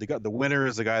 The winner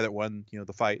is the guy that won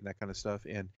the fight and that kind of stuff.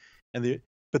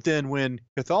 But then when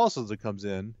Catholicism comes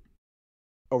in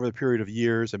over the period of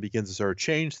years and begins to sort of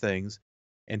change things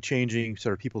and changing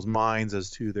sort of people's minds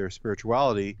as to their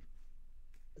spirituality,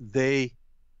 they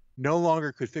no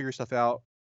longer could figure stuff out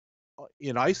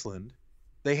in Iceland.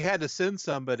 They had to send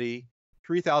somebody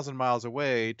 3,000 miles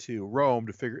away to Rome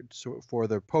for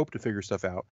the Pope to figure stuff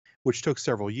out, which took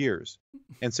several years.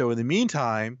 And so in the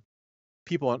meantime,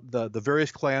 people, the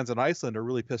various clans in Iceland are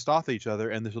really pissed off at each other,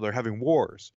 and so they're having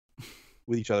wars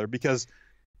with each other because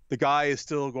the guy is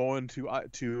still going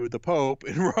to the Pope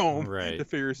in Rome to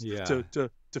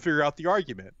figure out the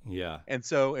argument. Yeah. And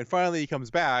finally he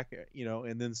comes back,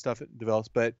 and then stuff develops.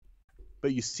 But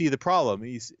you see the problem.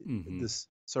 This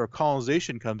sort of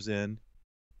colonization comes in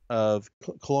of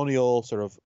colonial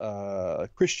sort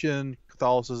of Christian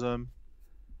Catholicism,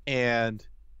 and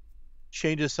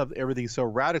changes everything so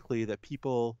radically that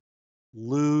people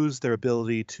lose their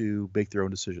ability to make their own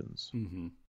decisions.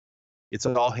 It's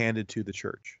all handed to the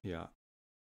church. Yeah.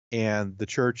 And the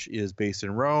church is based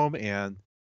in Rome, and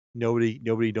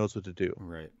nobody knows what to do.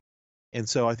 Right. And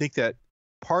so I think that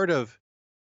part of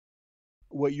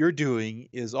what you're doing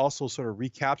is also sort of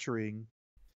recapturing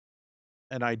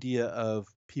an idea of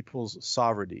people's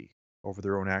sovereignty over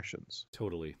their own actions.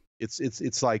 Totally.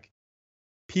 It's like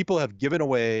people have given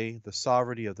away the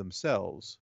sovereignty of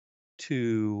themselves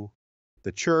to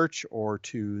the church or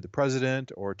to the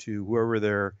president or to whoever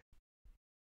their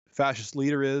fascist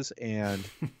leader is, and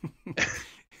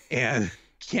and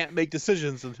can't make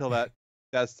decisions until that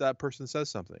person says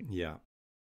something. Yeah.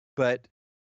 But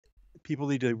people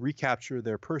need to recapture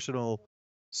their personal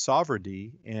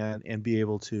sovereignty and be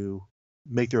able to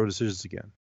make their own decisions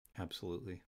again.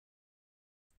 Absolutely.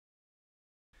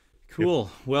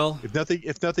 Cool.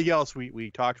 If nothing else,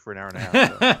 we talked for an hour and a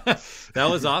half. So. That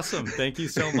was awesome. Thank you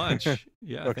so much.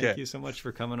 Yeah. Okay. Thank you so much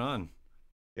for coming on.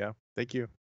 Yeah. Thank you.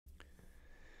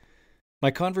 My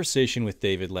conversation with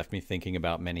David left me thinking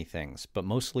about many things, but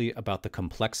mostly about the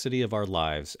complexity of our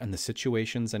lives and the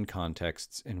situations and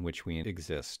contexts in which we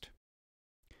exist.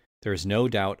 There is no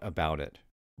doubt about it.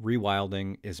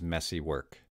 Rewilding is messy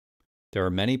work. There are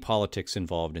many politics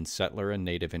involved in settler and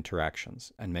native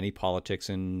interactions, and many politics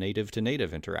in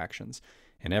native-to-native interactions,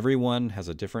 and everyone has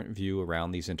a different view around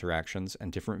these interactions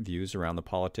and different views around the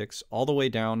politics, all the way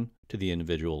down to the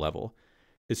individual level.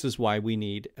 This is why we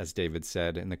need, as David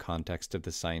said, in the context of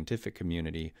the scientific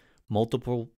community,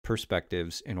 multiple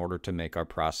perspectives in order to make our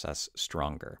process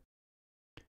stronger.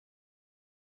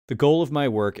 The goal of my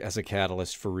work as a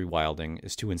catalyst for rewilding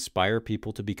is to inspire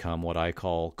people to become what I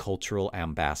call cultural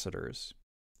ambassadors.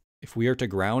 If we are to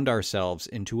ground ourselves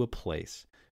into a place,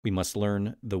 we must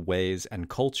learn the ways and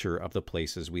culture of the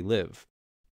places we live.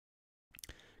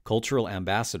 Cultural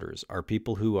ambassadors are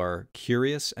people who are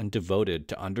curious and devoted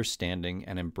to understanding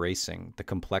and embracing the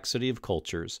complexity of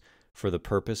cultures for the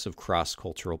purpose of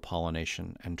cross-cultural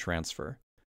pollination and transfer.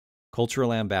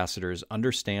 Cultural ambassadors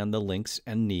understand the links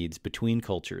and needs between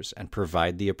cultures and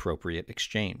provide the appropriate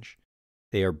exchange.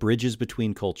 They are bridges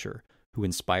between culture who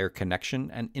inspire connection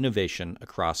and innovation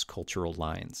across cultural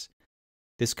lines.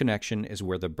 This connection is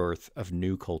where the birth of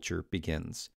new culture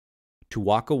begins. To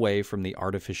walk away from the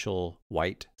artificial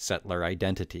white settler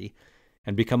identity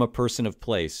and become a person of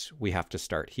place, we have to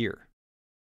start here.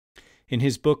 In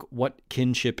his book, What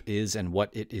Kinship Is and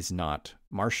What It Is Not,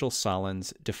 Marshall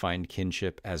Sahlins defined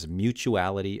kinship as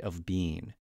mutuality of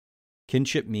being.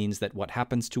 Kinship means that what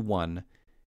happens to one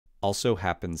also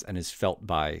happens and is felt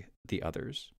by the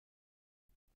others.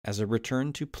 As a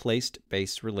return to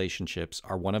place-based relationships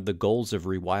are one of the goals of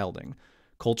rewilding,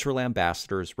 cultural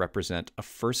ambassadors represent a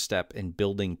first step in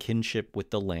building kinship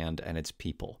with the land and its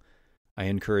people. I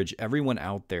encourage everyone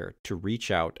out there to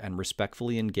reach out and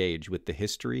respectfully engage with the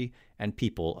history and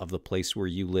people of the place where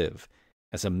you live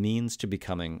as a means to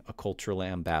becoming a cultural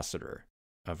ambassador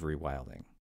of rewilding.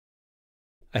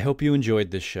 I hope you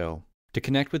enjoyed this show. To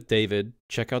connect with David,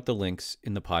 check out the links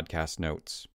in the podcast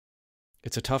notes.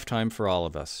 It's a tough time for all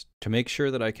of us. To make sure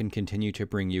that I can continue to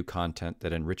bring you content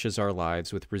that enriches our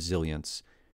lives with resilience,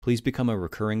 please become a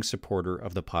recurring supporter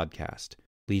of the podcast.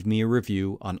 Leave me a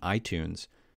review on iTunes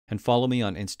and follow me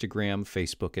on Instagram,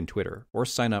 Facebook, and Twitter, or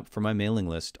sign up for my mailing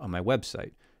list on my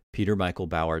website,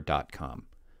 petermichaelbauer.com.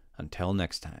 Until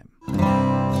next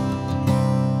time.